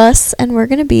 3 of us, and we're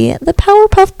gonna be the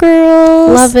Powerpuff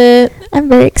Girls. Love it. I'm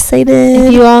very excited.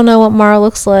 If you all know what Mara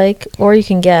looks like, or you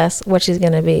can guess what she's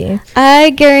going to be.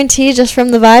 I guarantee just from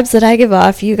the vibes that I give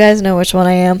off, you guys know which one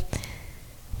I am.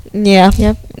 Yeah.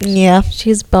 Yep. Yeah.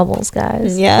 She's Bubbles,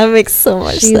 guys. Yeah, it makes so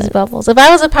much She's sense. Bubbles. If I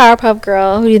was a Powerpuff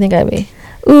Girl, who do you think I'd be?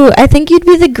 Ooh, I think you'd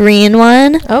be the green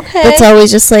one. Okay. That's always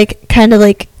just like kind of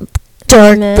like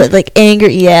dark, Meh. but like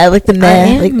angry. Yeah, like the I meh.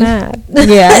 am like, mad.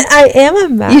 Yeah. I am a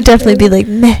mad. You'd definitely be like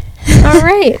meh. All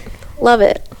right. Love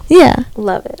it. Yeah.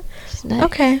 Love it. Nice.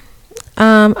 Okay.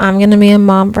 I'm gonna be a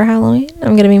mom for Halloween.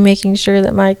 I'm gonna be making sure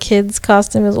that my kid's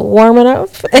costume is warm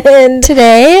enough, and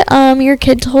Today, your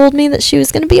kid told me that she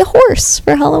was gonna be a horse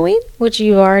for Halloween. which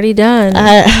you've already done.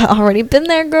 I already been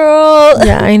there, girl.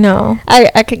 Yeah, I know.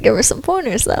 I could give her some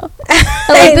pointers though.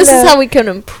 Like, this is how we can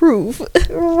improve.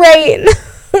 Right.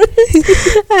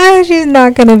 She's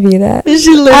not gonna be that.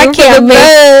 She I learned can't from the make.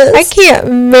 I best.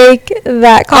 can't make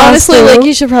that costume. Honestly, like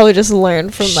you should probably just learn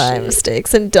from my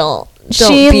mistakes and don't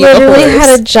She be literally a horse.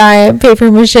 had a giant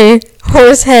paper mache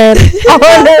horse head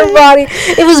on her body.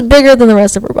 It was bigger than the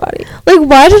rest of her body. Like,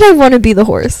 why did I want to be the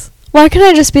horse? Why couldn't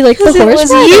I just be like the 'Cause it horse?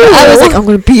 was rider? you. I was like, I'm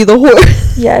gonna be the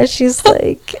horse. Yeah, she's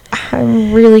like,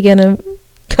 I'm really gonna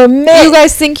commit. You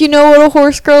guys think you know what a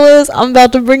horse girl is? I'm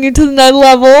about to bring you to the next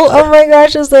level. Oh my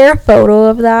gosh, is there a photo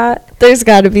of that? There's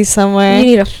got to be somewhere. You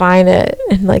need to find it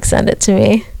and like send it to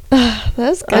me.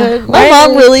 That's good. why My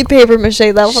mom did- really paper mache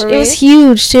that for It me. was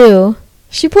huge too.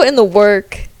 She put in the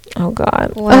work. Oh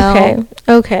god. Wow.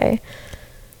 Okay.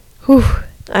 Whew.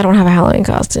 I don't have a Halloween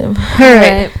costume. All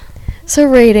right. So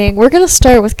rating. We're gonna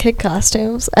start with kid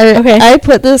costumes. Okay. I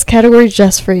put this category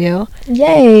just for you.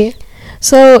 Yay.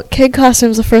 So kid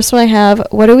costumes. The first one I have.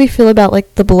 What do we feel about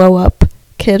like the blow up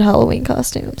kid Halloween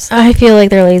costumes? I feel like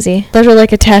they're lazy. Those are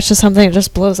like attached to something. It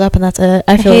just blows up and that's it.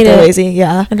 I feel like hate they're it. lazy.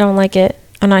 Yeah. I don't like it.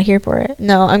 I'm not here for it.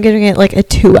 No, I'm giving it like a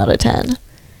 2 out of 10.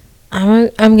 I'm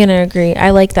gonna agree.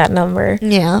 I like that number.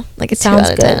 Yeah, like a 2 Sounds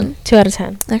out of good. 10. 2 out of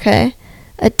 10. Okay.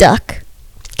 A duck.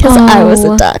 Because I was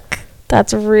a Oh. duck.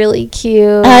 That's really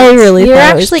cute. I really You're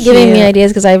thought it was actually giving me cute.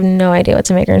 ideas because I have no idea what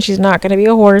to make her, and she's not gonna be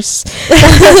a horse.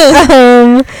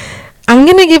 I'm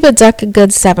gonna give a duck a good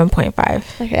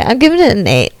 7.5. Okay, I'm giving it an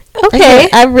 8. Okay.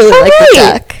 I really like the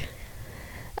Alright. duck.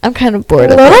 I'm kind of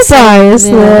bored of Little this. bias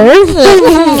there.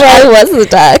 I was the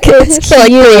duck. It's for like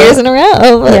 3 cute. years in a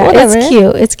row. But Yeah, whatever. it's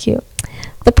cute. It's cute.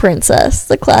 The princess.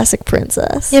 The classic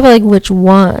princess. Yeah, but like which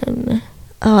one?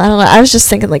 Oh, I don't know. I was just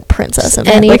thinking like princess. And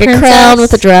Any like a crown princess?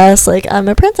 with a dress. Like, I'm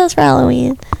a princess for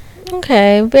Halloween.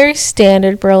 Okay, very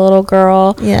standard for a little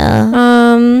girl. Yeah.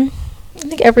 I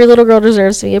think every little girl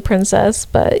deserves to be a princess,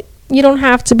 but you don't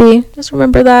have to be. Just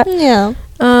remember that. Yeah.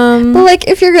 But like,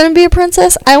 if you're gonna be a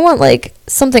princess, I want like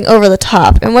something over the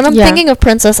top. And when I'm Yeah. thinking of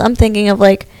princess, I'm thinking of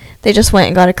like they just went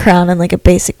and got a crown and like a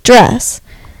basic dress.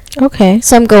 Okay.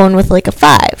 So I'm going with like a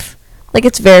 5. Like,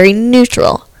 it's very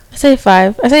neutral. I say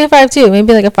 5. I say a 5 too.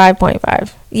 Maybe like a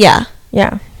 5.5. Yeah.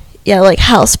 Yeah. Yeah, like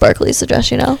how sparkly is the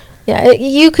dress, you know? Yeah,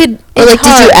 you could. Or it's like, did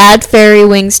you hard. add fairy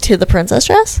wings to the princess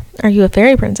dress? Are you a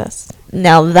fairy princess?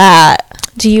 Now that,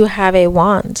 Do you have a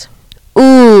wand?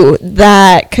 ooh,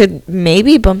 that could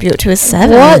maybe bump you up to a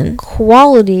 7. What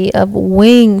quality of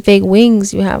fake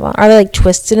wings you have on? Are they like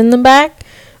twisted in the back,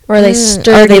 Or are they Are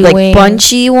sturdy they like wings?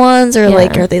 bunchy ones, or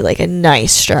like Yeah. are they like a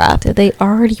nice strap? Did they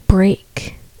already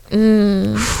break?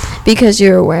 Because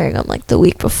you were wearing them like the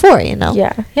week before, you know.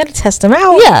 Yeah, you had to test them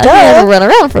out. Yeah, you had to run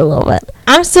around for a little bit.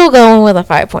 I'm still going with a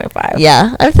 5.5.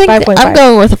 Yeah, I think 5.5. I'm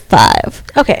going with a 5.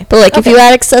 Okay. But like if Okay. you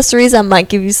add accessories, I might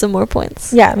give you some more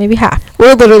points. Yeah, maybe half.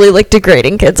 We're literally like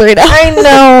degrading kids right now. I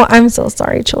know. I'm so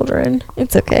sorry, children.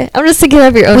 It's okay. I'm just thinking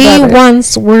of your own We daughter.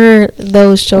 once were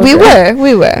those children.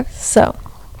 We were. So,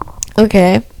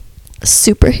 Okay.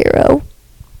 Superhero.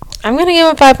 I'm going to give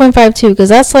it 5.5 too, because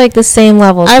that's like the same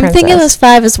level as I'm Princess. thinking this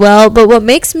 5 as well, but what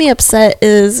makes me upset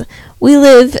is we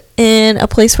live in a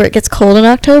place where it gets cold in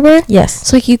October. Yes.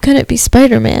 So like you couldn't be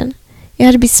Spider-Man. You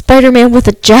had to be Spider-Man with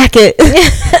a jacket.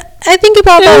 I think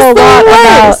about that a It's the lot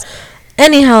about worst.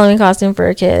 any Halloween costume for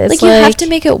a kid. It's Like you have to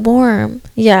make it warm.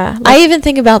 Yeah. I even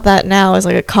think about that now as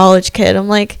like a college kid. I'm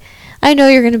like, I know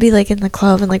you're gonna be like in the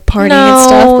club and like partying and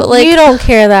stuff, but like you don't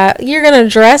care that you're gonna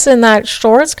dress in that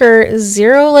short skirt,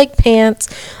 zero like pants.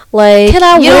 Like, can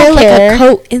I you wear don't like care. a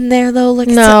coat in there though? Like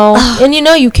No, and you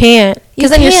know you can't, You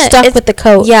because then you're can't. stuck It's- with the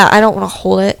coat. Yeah, I don't want to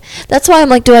hold it. That's why I'm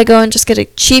like, do I go and just get a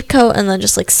cheap coat and then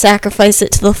just like sacrifice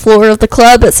it to the floor of the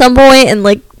club at some point and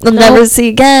like I'll Nope. never see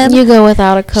again? You go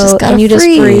without a Just coat gotta and you just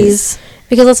freeze.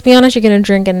 Because let's be honest, you're gonna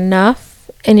drink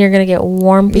enough and you're gonna get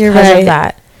warm because You're right. of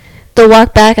that. The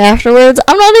walk back afterwards,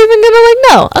 I'm not even gonna like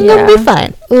no. I'm gonna be Yeah.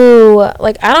 fine. Ooh,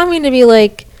 like I don't mean to be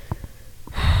like.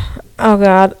 Oh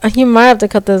God, you might have to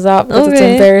cut this out because it's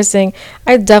Okay. embarrassing.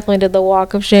 I definitely did the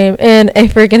walk of shame in a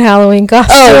freaking Halloween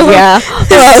costume. Oh yeah.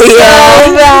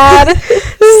 So bad.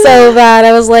 So bad.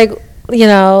 I was like, you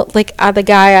know, like the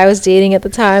guy I was dating at the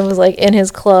time was like in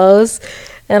his clothes.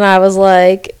 And I was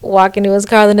like walking to his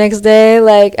car the next day,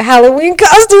 like Halloween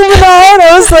costume and all. And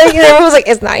I was like, and everyone was like,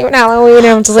 it's not even Halloween. And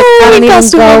I'm just like, I don't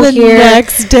even go here.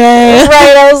 next day.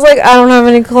 Right. I was like, I don't have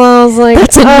any clothes. Like,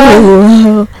 That's a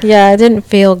new. yeah, it didn't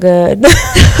feel good.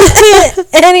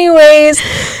 Anyways,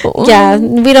 yeah,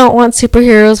 we don't want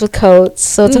superheroes with coats,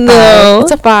 so it's a 5. No.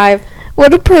 It's a 5.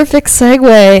 What a perfect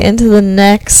segue into the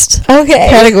next Okay.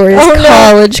 category is Oh, no.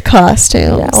 college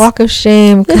costumes. Yeah, walk of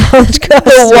shame, college The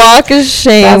costume. walk of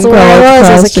shame. That's what college it was.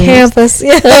 It was a costumes. campus.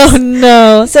 Yes. Oh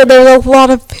no. So there were a lot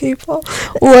of people.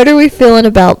 What are we feeling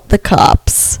about the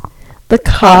cops? The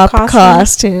cop costume?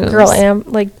 costumes. Girl and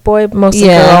like boy, mostly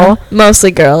Yeah, girl.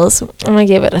 mostly girls. I'm gonna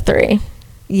give it a 3.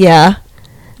 Yeah,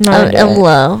 Not I'm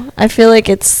low. I feel like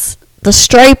it's the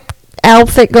stripe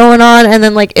outfit going on, and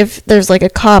then like if there's like a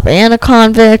cop and a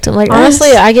convict, I'm like Honestly,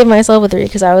 "Ah." I give myself a 3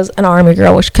 because I was an army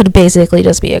girl, which could basically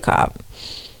just be a cop.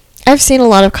 I've seen a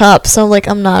lot of cops, so like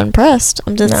I'm not impressed.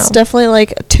 I'm just No. definitely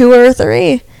like a 2 or a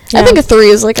 3. I Yeah. think a 3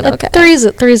 is like an okay.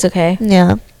 3's okay.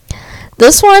 Yeah.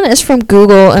 This one is from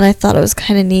Google, and I thought it was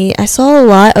kind of neat. I saw a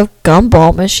lot of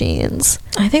gumball machines.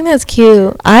 I think that's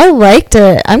cute. I liked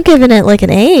it. I'm giving it like an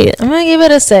 8. I'm gonna give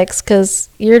it a 6 because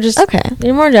you're just Okay.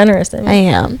 you're more generous than me. I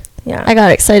am. Yeah. I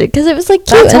got excited because it was like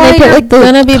cute, That's and why they put you're like the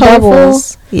gonna be colorful-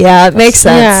 bubbles. Yeah, it makes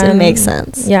sense. Yeah, It and- makes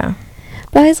sense. Yeah.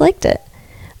 But I just liked it.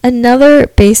 Another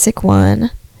basic one,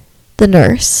 the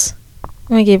nurse. I'm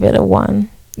gonna give it a 1.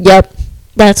 Yep,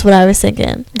 that's what I was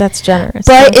thinking. That's generous.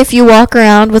 But Yeah. if you walk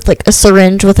around with like a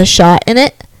syringe with a shot in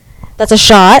it, that's a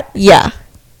shot, yeah,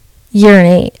 you're an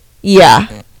 8. yeah.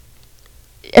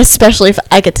 Especially if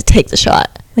I get to take the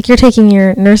shot. Like you're taking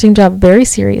your nursing job very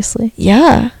seriously.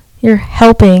 Yeah. You're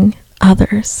helping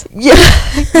others. Yeah.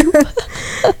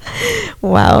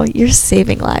 Wow, you're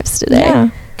saving lives today. Yeah.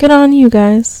 Good on you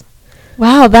guys.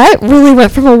 Wow, that really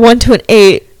went from a 1 to an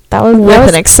 8. With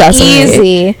an excessive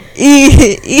easy.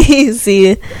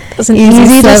 Easy. That's an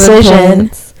easy 7 decision.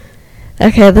 points.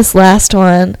 Okay, this last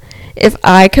one. If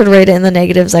I could rate it in the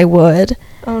negatives, I would.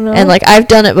 Oh no. And like I've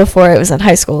done it before. It was in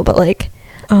high school, but like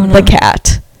oh no. the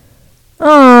cat.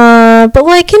 But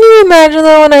like, can you imagine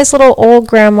though a nice little old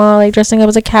grandma like dressing up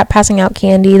as a cat passing out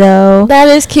candy though? That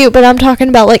is cute, but I'm talking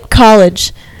about like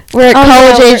college. We're at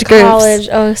college yeah, we're age at groups. College.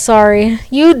 Oh, sorry.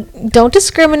 You don't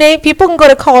discriminate. People can go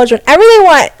to college whenever they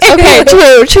want. Okay,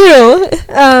 true.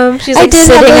 She's I like did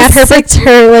sitting have at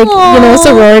her a like Aw.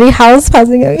 sorority house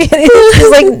passing out candy. She's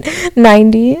like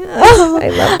 90. Oh, I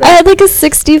love I that. had like a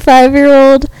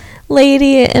 65-year-old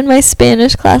lady in my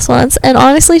Spanish class once, and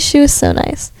honestly, she was so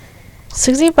nice.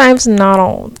 65's not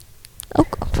old. Oh,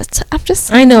 but I'm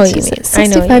just. I know what she's you a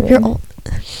mean. I know what you 65-year-old.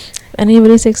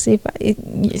 Anybody 65,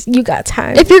 you got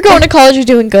time. If you're going to college, you're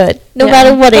doing good, no Yeah,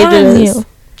 matter what age good it on is. you.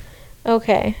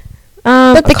 Okay.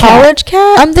 But the college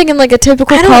cat? I'm thinking like a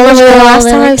typical I don't college remember the girl last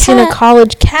and time a I've seen a cat.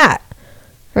 college cat.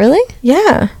 Really?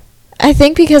 Yeah. I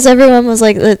think because everyone was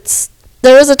like,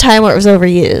 there was a time where it was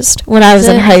overused when I was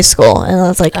in it? high school, and it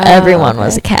was like Oh, everyone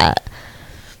was a okay. cat.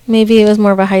 Maybe it was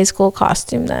more of a high school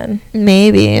costume then.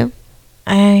 Maybe.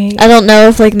 I don't know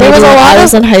if like maybe was a when lot I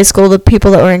was of- in high school, the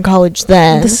people that were in college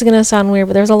then. This is gonna sound weird,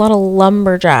 but there was a lot of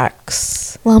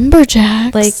lumberjacks.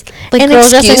 Lumberjacks. Like an girls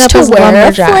dressing excuse up to as wear a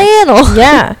lumberjacks. flannel.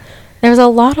 Yeah. There was a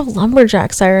lot of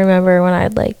lumberjacks I remember when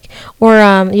I'd like, or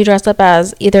you dressed up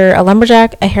as either a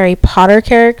lumberjack, a Harry Potter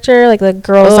character, like the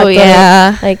girls Oh, that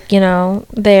yeah. go, like, you know,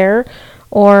 there,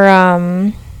 or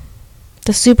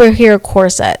the superhero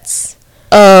corsets.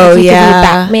 Oh, Like, you could yeah. be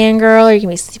Batman girl or you can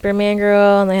be Superman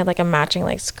girl, and they had like a matching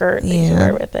like skirt that you could Yeah.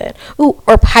 wear with it. Ooh,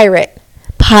 or pirate.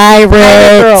 Pirates.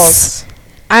 Pirate girls.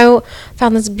 I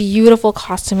found this beautiful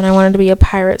costume and I wanted to be a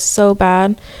pirate so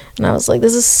bad. And I was like,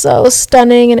 this is so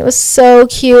stunning and it was so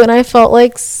cute and I felt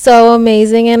like so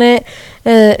amazing in it.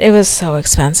 And it was so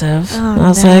expensive. Oh, and I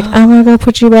was no. like, I'm going to go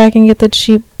put you back and get the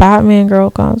cheap Batman girl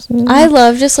costume. I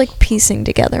love just like piecing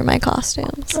together my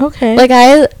costumes. Okay. Like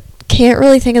I can't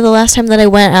really think of the last time that I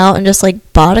went out and just like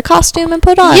bought a costume and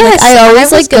put on. Yes, like, I I always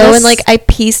was like gonna go and like I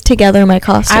piece together my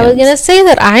costumes. I was going to say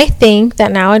that I think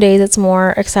that nowadays it's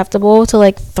more acceptable to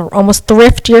like almost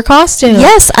thrift your costume.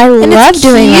 Yes, I And love it's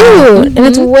doing cute, that. and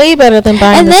it's Mhm. way better than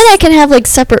buying And then I can have like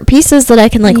separate pieces that I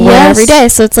can like wear every Yes. day.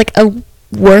 So it's like a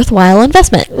worthwhile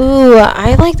investment. Ooh,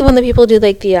 I like the one that people do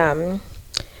like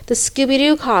the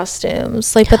Scooby-Doo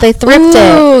costumes, like, but they thrift it.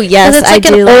 Ooh, 'Cause yes, it's I like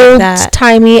do an like that.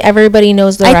 old-timey, everybody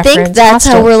knows the I reference think that's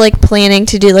how costume. we're like planning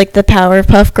to do like the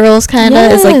Powerpuff Girls kind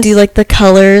of is like do Yes. like the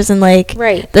colors and like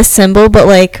Right. the symbol, but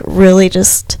like really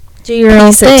just Do your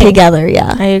own piece it thing. together.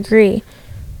 Yeah, I agree.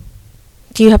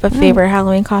 Do you have a favorite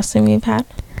Halloween costume you've had?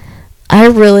 I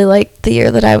really liked the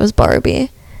year that I was Barbie.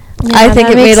 Yeah, I think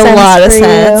that it made makes a sense lot of for you.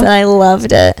 sense, and I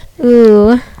loved it.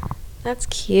 Ooh, that's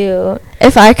cute.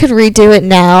 If I could redo it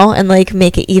now and like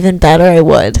make it even better, I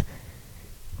would.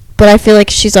 But I feel like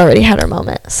she's already had her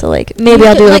moment, so like maybe You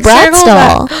I'll could, do a like, Bratz circle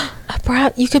doll. that- A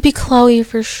Brat, you could be Chloe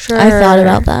for sure. I thought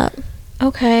about that.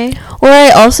 Okay. Or I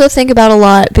also think about a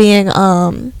lot being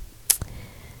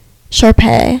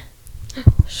Sharpay.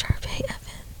 Sharpay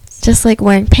Evans. Just like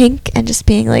wearing pink and just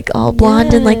being like all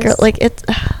blonde and like girl, Yes. like it's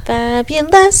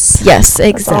Fabulous. yes, That's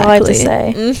exactly. all I have to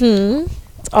say. Mhm.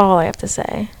 That's all I have to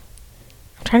say.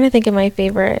 I'm trying to think of my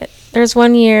favorite. There's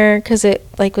one year because it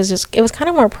like was just it was kind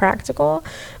of more practical,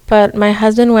 but my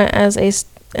husband went as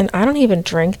and I don't even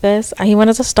drink this. He went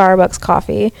as a Starbucks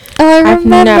coffee. Oh, I I've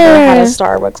remember. never had a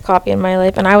Starbucks coffee in my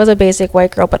life, and I was a basic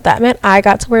white girl, but that meant I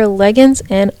got to wear leggings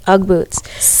and UGG boots.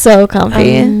 So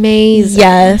comfy. Amazing.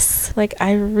 Yes. Like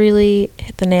I really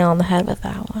hit the nail on the head with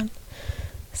that one.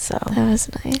 So That was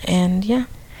nice. and yeah,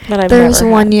 but I've There was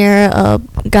never one had. year a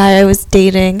guy I was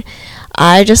dating,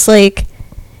 I just like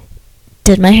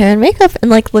did my hair and makeup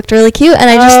and like looked really cute, and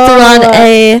I just threw on Oh.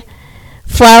 a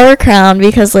flower crown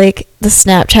because like the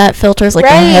Snapchat filters, like the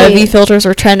heavy Right. filters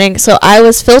were trending. So I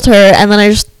was filter, and then I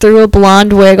just threw a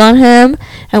blonde wig on him,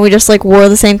 and we just like wore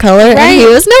the same color, and he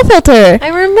Right. was no filter. I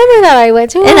remember that I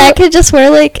went to And I could just wear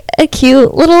like a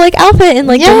cute little like outfit and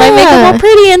like do my makeup Yeah. all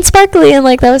pretty and sparkly, and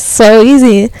like that was so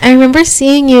easy. I remember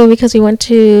seeing you because we went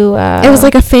to It was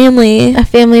like a family.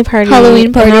 party,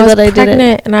 Halloween party and I was that I did it.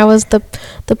 pregnant, and I was the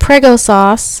Prego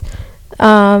sauce,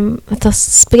 the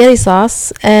spaghetti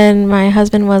sauce, and my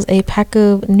husband was a pack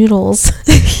of noodles,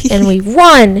 and we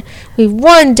won.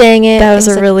 Dang it! That was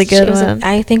It a like- really good it was one.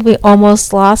 I think we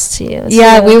almost lost to you.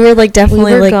 Yeah, too. we were like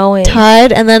definitely were like going.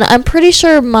 tied, and then I'm pretty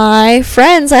sure my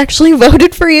friends actually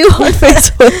voted for you on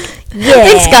Facebook. Yeah.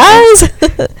 Thanks,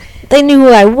 guys. They knew who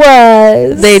I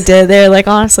was. They did. They're like,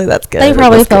 honestly, that's good. They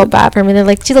probably That's felt good. bad for me. They're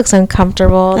like, she looks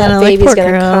uncomfortable. I That know, like, baby's poor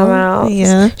gonna girl. come out.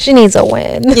 Yeah. She needs a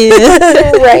win.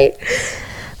 Yeah. Right.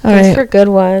 All Those right. were good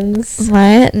ones.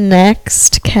 My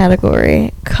next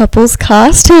category: couples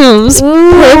costumes.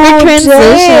 Ooh, Perfect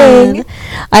transition. dang.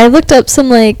 I looked up some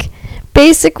like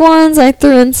basic ones. I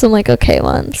threw in some like okay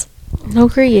ones. No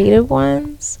creative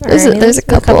ones? Or There's any a like-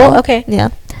 couple. Okay. Yeah.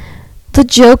 The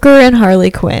Joker and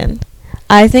Harley Quinn.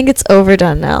 I think it's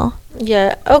overdone now.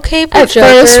 Yeah. Okay for At Joker,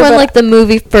 first, when but like the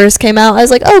movie first came out, I was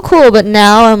like, "Oh, cool," but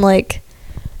now I'm like,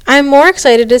 I'm more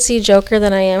excited to see Joker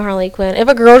than I am Harley Quinn. If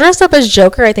a girl dressed up as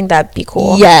Joker, I think that'd be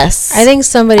cool. "Yes." I think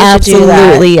somebody should do that.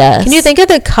 absolutely yes. Can you think of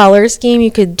the color scheme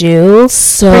you could do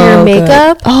so for your good.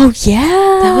 makeup? Oh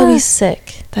yeah, That would be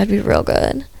sick. That'd be real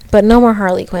good. But no more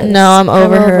Harley Quinn. No, I'm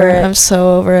over her. it. I'm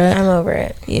so over it. I'm over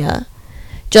it. Yeah.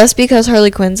 Just because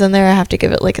Harley Quinn's in there, I have to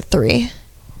give it like a 3.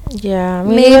 Yeah. I'm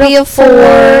gonna Maybe give it a 4,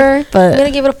 I'm but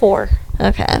gonna give it a 4.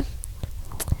 okay.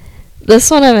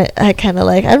 This one I kind of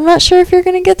like. I'm not sure if you're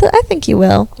going to get that. I think you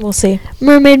will. We'll see.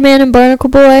 Mermaid Man and Barnacle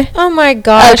Boy. Oh my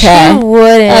gosh, Okay. you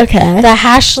wouldn't. Okay. The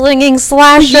hash-slinging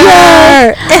slasher.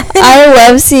 Yeah. I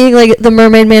love seeing like the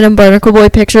Mermaid Man and Barnacle Boy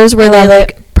pictures where I they love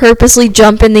like purposely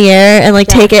jump in the air and like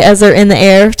Yeah. take it as they're in the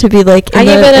air to be like in I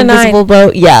give the it a 9. invisible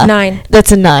boat. Yeah. 9.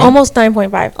 That's a 9. Almost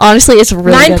 9.5. Honestly, it's a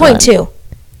really good one. 9.2.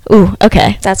 Ooh,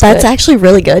 okay. That's That's good. actually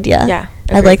really good. Yeah. Yeah.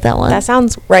 I agreed. like that one. That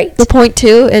sounds right. The point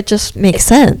 2, it just makes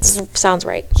sense. Sounds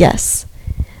right. Yes.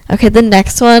 Okay, the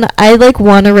next one, I like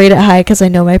want to rate it high because I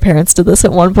know my parents did this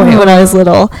at one point when I was Aw.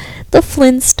 little. The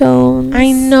Flintstones.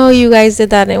 I know you guys did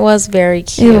that, and it was very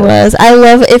cute. It was. I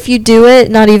love if you do it,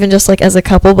 not even just like as a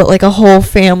couple, but like a whole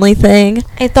family thing.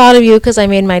 I thought of you because I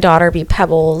made my daughter be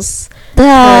Pebbles.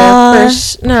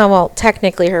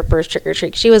 Technically her first trick or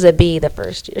treat. She was a bee the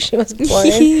first year she was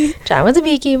born. John was a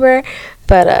beekeeper,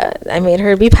 but I made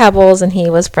her be Pebbles, and he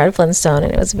was Fred Flintstone,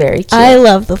 and it was very cute. I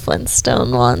love the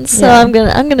Flintstone ones, so Yeah. I'm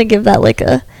gonna give that like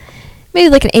a maybe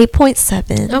like an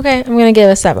 8.7. Okay, I'm gonna give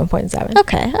a 7.7.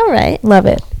 Okay, all right. Love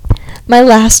it. My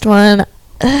last one,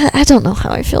 I don't know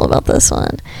how I feel about this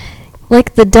one.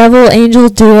 Like the devil angel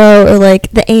duo, or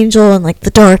like the angel and like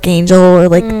the dark angel, or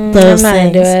like those I'm not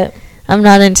things. into it. I'm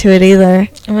not into it either.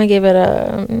 I'm gonna give it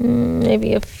a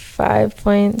maybe a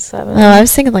 5.7. Oh, I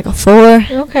was thinking like a 4.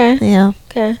 Okay. Yeah.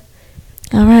 Okay.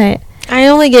 All right. I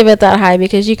only give it that high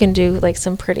because you can do like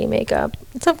some pretty makeup,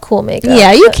 some cool makeup.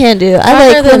 Yeah, you but- can do. I other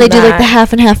like when than they do like that- the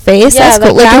half and half face. Yeah, That's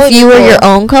cool. like, that Like would if be you were your cool.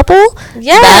 own couple,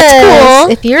 Yes. that's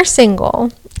cool. If you're single,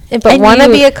 but And want to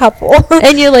you- be a couple,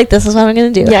 and you're like, this is what I'm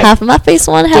gonna do. Yeah. Half of my face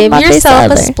one, half of give my face the yourself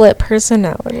other. a split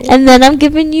personality. And then I'm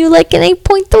giving you like an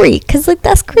 8.3 because like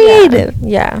that's creative.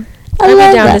 Yeah. I I'd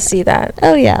love be down that. to see that.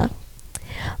 Oh yeah.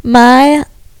 My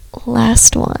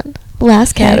last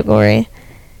category,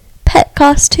 pet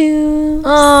costumes.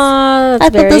 Oh, I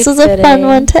thought this was a fun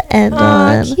one to end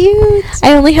on. Cute.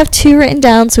 I only have 2 written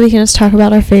down, so we can just talk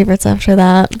about our favorites after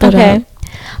that. But, Okay.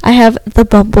 I have the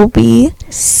bumblebee,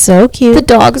 So cute. the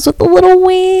dogs with the little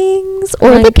wings,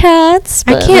 or I- the cats.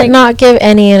 I but, can't like, not give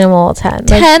any animal a 10.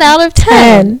 10 out of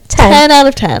 10. 10. 10 out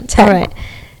of 10. 10. All right.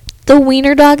 The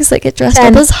wiener dogs that get dressed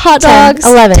 10, up as hot 10, dogs.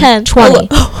 11, 10, 20,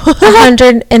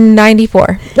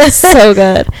 194. So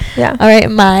good. Yeah. All right,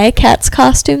 my cat's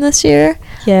costume this year, a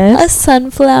Yes.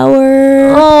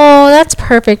 sunflower. Oh, that's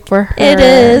perfect for her. It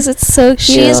is. It's so cute.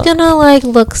 She's gonna like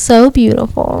look so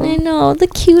beautiful. I know, the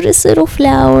cutest little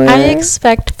flower. I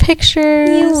expect pictures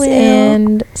You will.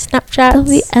 and Snapchats. That'll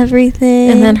be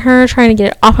everything. and then her trying to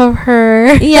get it off of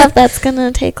her. Yep, that's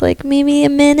gonna take like maybe a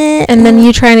minute. And then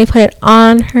you trying to put it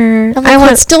on her. I'm I like, want.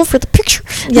 hold still for the picture.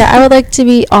 Yeah, I would like to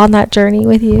be on that journey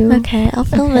with you. Okay, I'll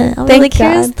film Okay, it. I'll be thank like,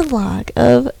 here's God. the vlog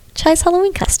of Chai's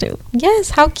Halloween costume.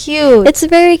 Yes, how cute. It's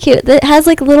very cute. It has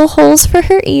like little holes for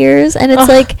her ears, and it's Ugh.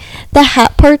 like the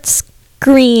hat part's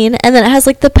green, and then it has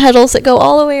like the petals that go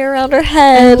all the way around her I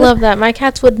head. love that. My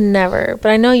cats would never, but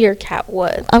I know your cat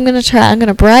would. I'm gonna try. I'm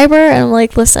gonna bribe her, and I'm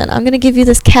like, listen, I'm gonna give you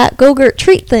this cat Go-Gurt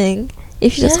treat thing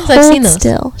if you just Yes, hold I've seen those.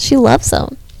 still. She loves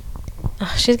them.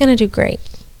 Oh, she's gonna do great.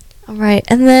 All right,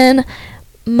 and then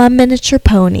my miniature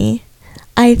pony.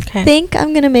 I Okay. think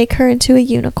I'm gonna make her into a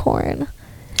unicorn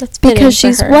That's fitting because for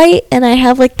she's her. white, and I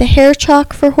have like the hair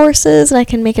chalk for horses, and I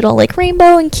can make it all like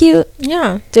rainbow and cute.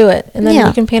 Yeah, do it, and then Yeah.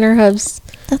 you can paint her hooves.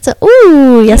 That's a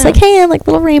ooh, yes I Yeah. can, like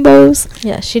little rainbows.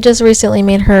 Yeah, she just recently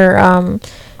made her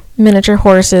miniature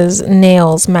horse's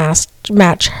nails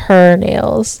match her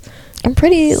nails. I'm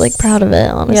pretty like proud of it,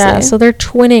 honestly. Yeah, so they're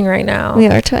twinning right now. we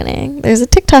are twinning. There's a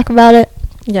TikTok about it.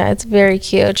 Yeah, it's very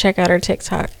cute. Check out her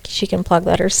TikTok. She can plug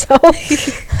that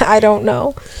herself. I don't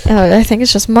know. Oh, I think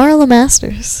it's just Marla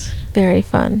Masters. Very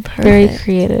fun. Very Perfect.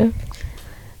 creative.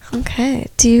 Okay.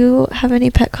 Do you have any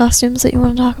pet costumes that you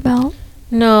want to talk about?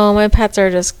 No, my pets are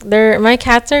just my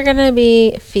cats are gonna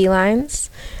be felines.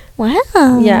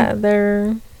 Wow. Yeah,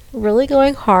 they're really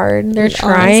going hard. They're Honestly,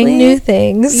 trying new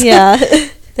things. Yeah.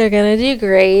 They're gonna do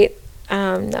great.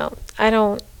 No, I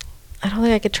don't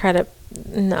think I could try to.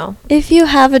 No. If you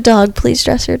have a dog, please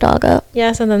dress your dog up.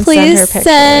 Yes, and then Please send her pictures.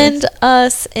 send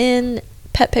us in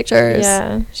pet pictures.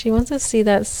 Yeah, she wants to see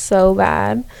that so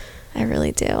bad. I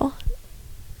really do.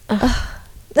 Ugh.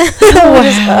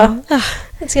 Wow.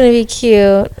 It's gonna be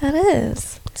cute. That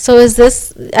is. So is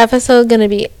this episode gonna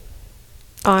be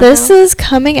on? This now? is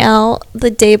coming out the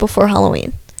day before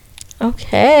Halloween.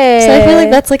 Okay. So I feel like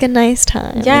that's like a nice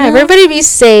time. Yeah, you know? everybody be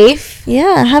safe.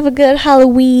 Yeah, have a good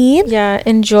Halloween. Yeah,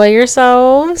 enjoy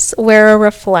yourselves. Wear a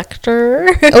reflector.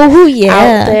 Oh yeah.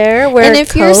 Out there. Wear and a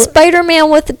if you're coat. Spider-Man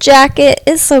with a jacket,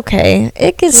 it's okay.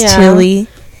 It gets Yeah. chilly.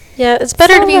 Yeah, it's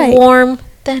better to be alright. warm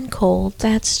than cold.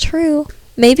 That's true.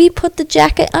 Maybe put the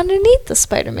jacket underneath the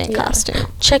Spider-Man Yeah. costume.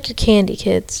 Check your candy,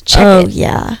 kids. Check Oh it.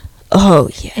 yeah. Oh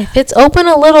yeah. If it's open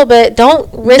a little bit, don't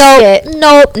risk Nope. it.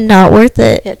 Nope. Not worth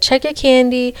it. Yeah, check your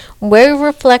candy. Wear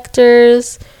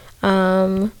reflectors.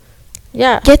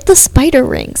 Yeah. Get the spider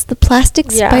rings, the plastic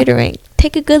Yeah. spider ring.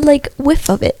 Take a good like whiff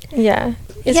of it. Yeah.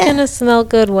 It's Yeah. gonna smell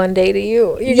good one day to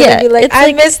you. You're Yeah, gonna be like, it's I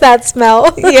like- miss that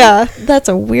smell. Yeah, that's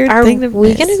a weird Are thing to we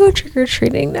miss. gonna go trick or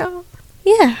treating now?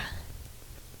 Yeah.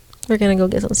 We're gonna go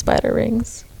get some spider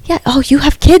rings. Yeah. Oh, you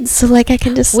have kids, so like I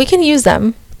can just. We can use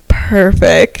them.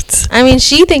 Perfect. I mean,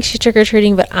 she thinks she's trick or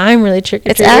treating, but I'm really trick or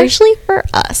It's treating. actually for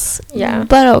us. Yeah.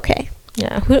 But okay.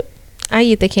 Yeah. I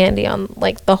eat the candy on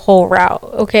like the whole route.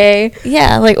 Okay.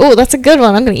 Yeah, like, oh, that's a good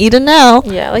one. I'm gonna eat it now.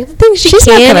 Yeah. Like the thing She's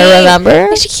not can't gonna eat- remember.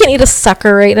 Like, she can't eat a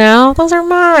sucker right now. Those are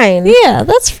mine. Yeah,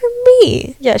 that's for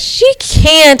me. Yeah. She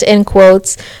can't, in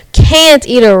quotes, can't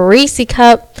eat a Reese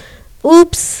cup.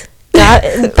 Oops. Got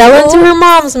fell into her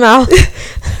mom's mouth.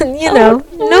 You know, no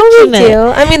big Unfortunate. deal.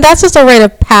 I mean, that's just a rite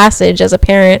of passage as a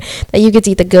parent that you get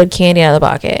to eat the good candy out of the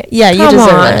bucket. Yeah, you Come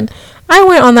deserve on. it. I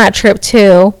went on that trip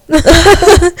too.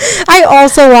 I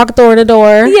also walked door to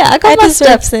door. Yeah, I got my deserve-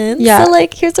 steps in. Yeah. So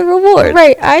like, here's a reward.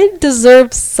 Right. I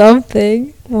deserve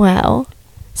something. Wow.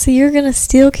 So you're gonna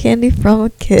steal candy from a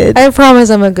kid? I promise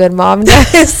I'm a good mom,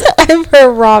 guys. I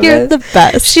promise. You're the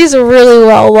best. She's really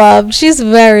well loved. She's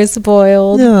very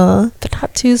spoiled. No. But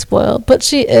not too spoiled. But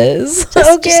she is. Just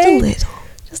a Okay? little.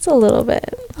 Just a little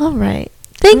bit. All right.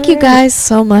 Thank you Alright. guys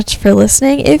so much for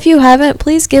listening. If you haven't,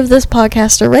 please give this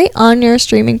podcast a rate on your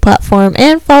streaming platform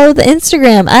and follow the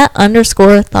Instagram at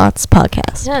 _thoughts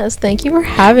podcast. Yes, thank you for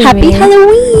having Happy me.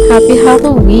 Halloween! Happy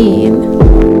Halloween.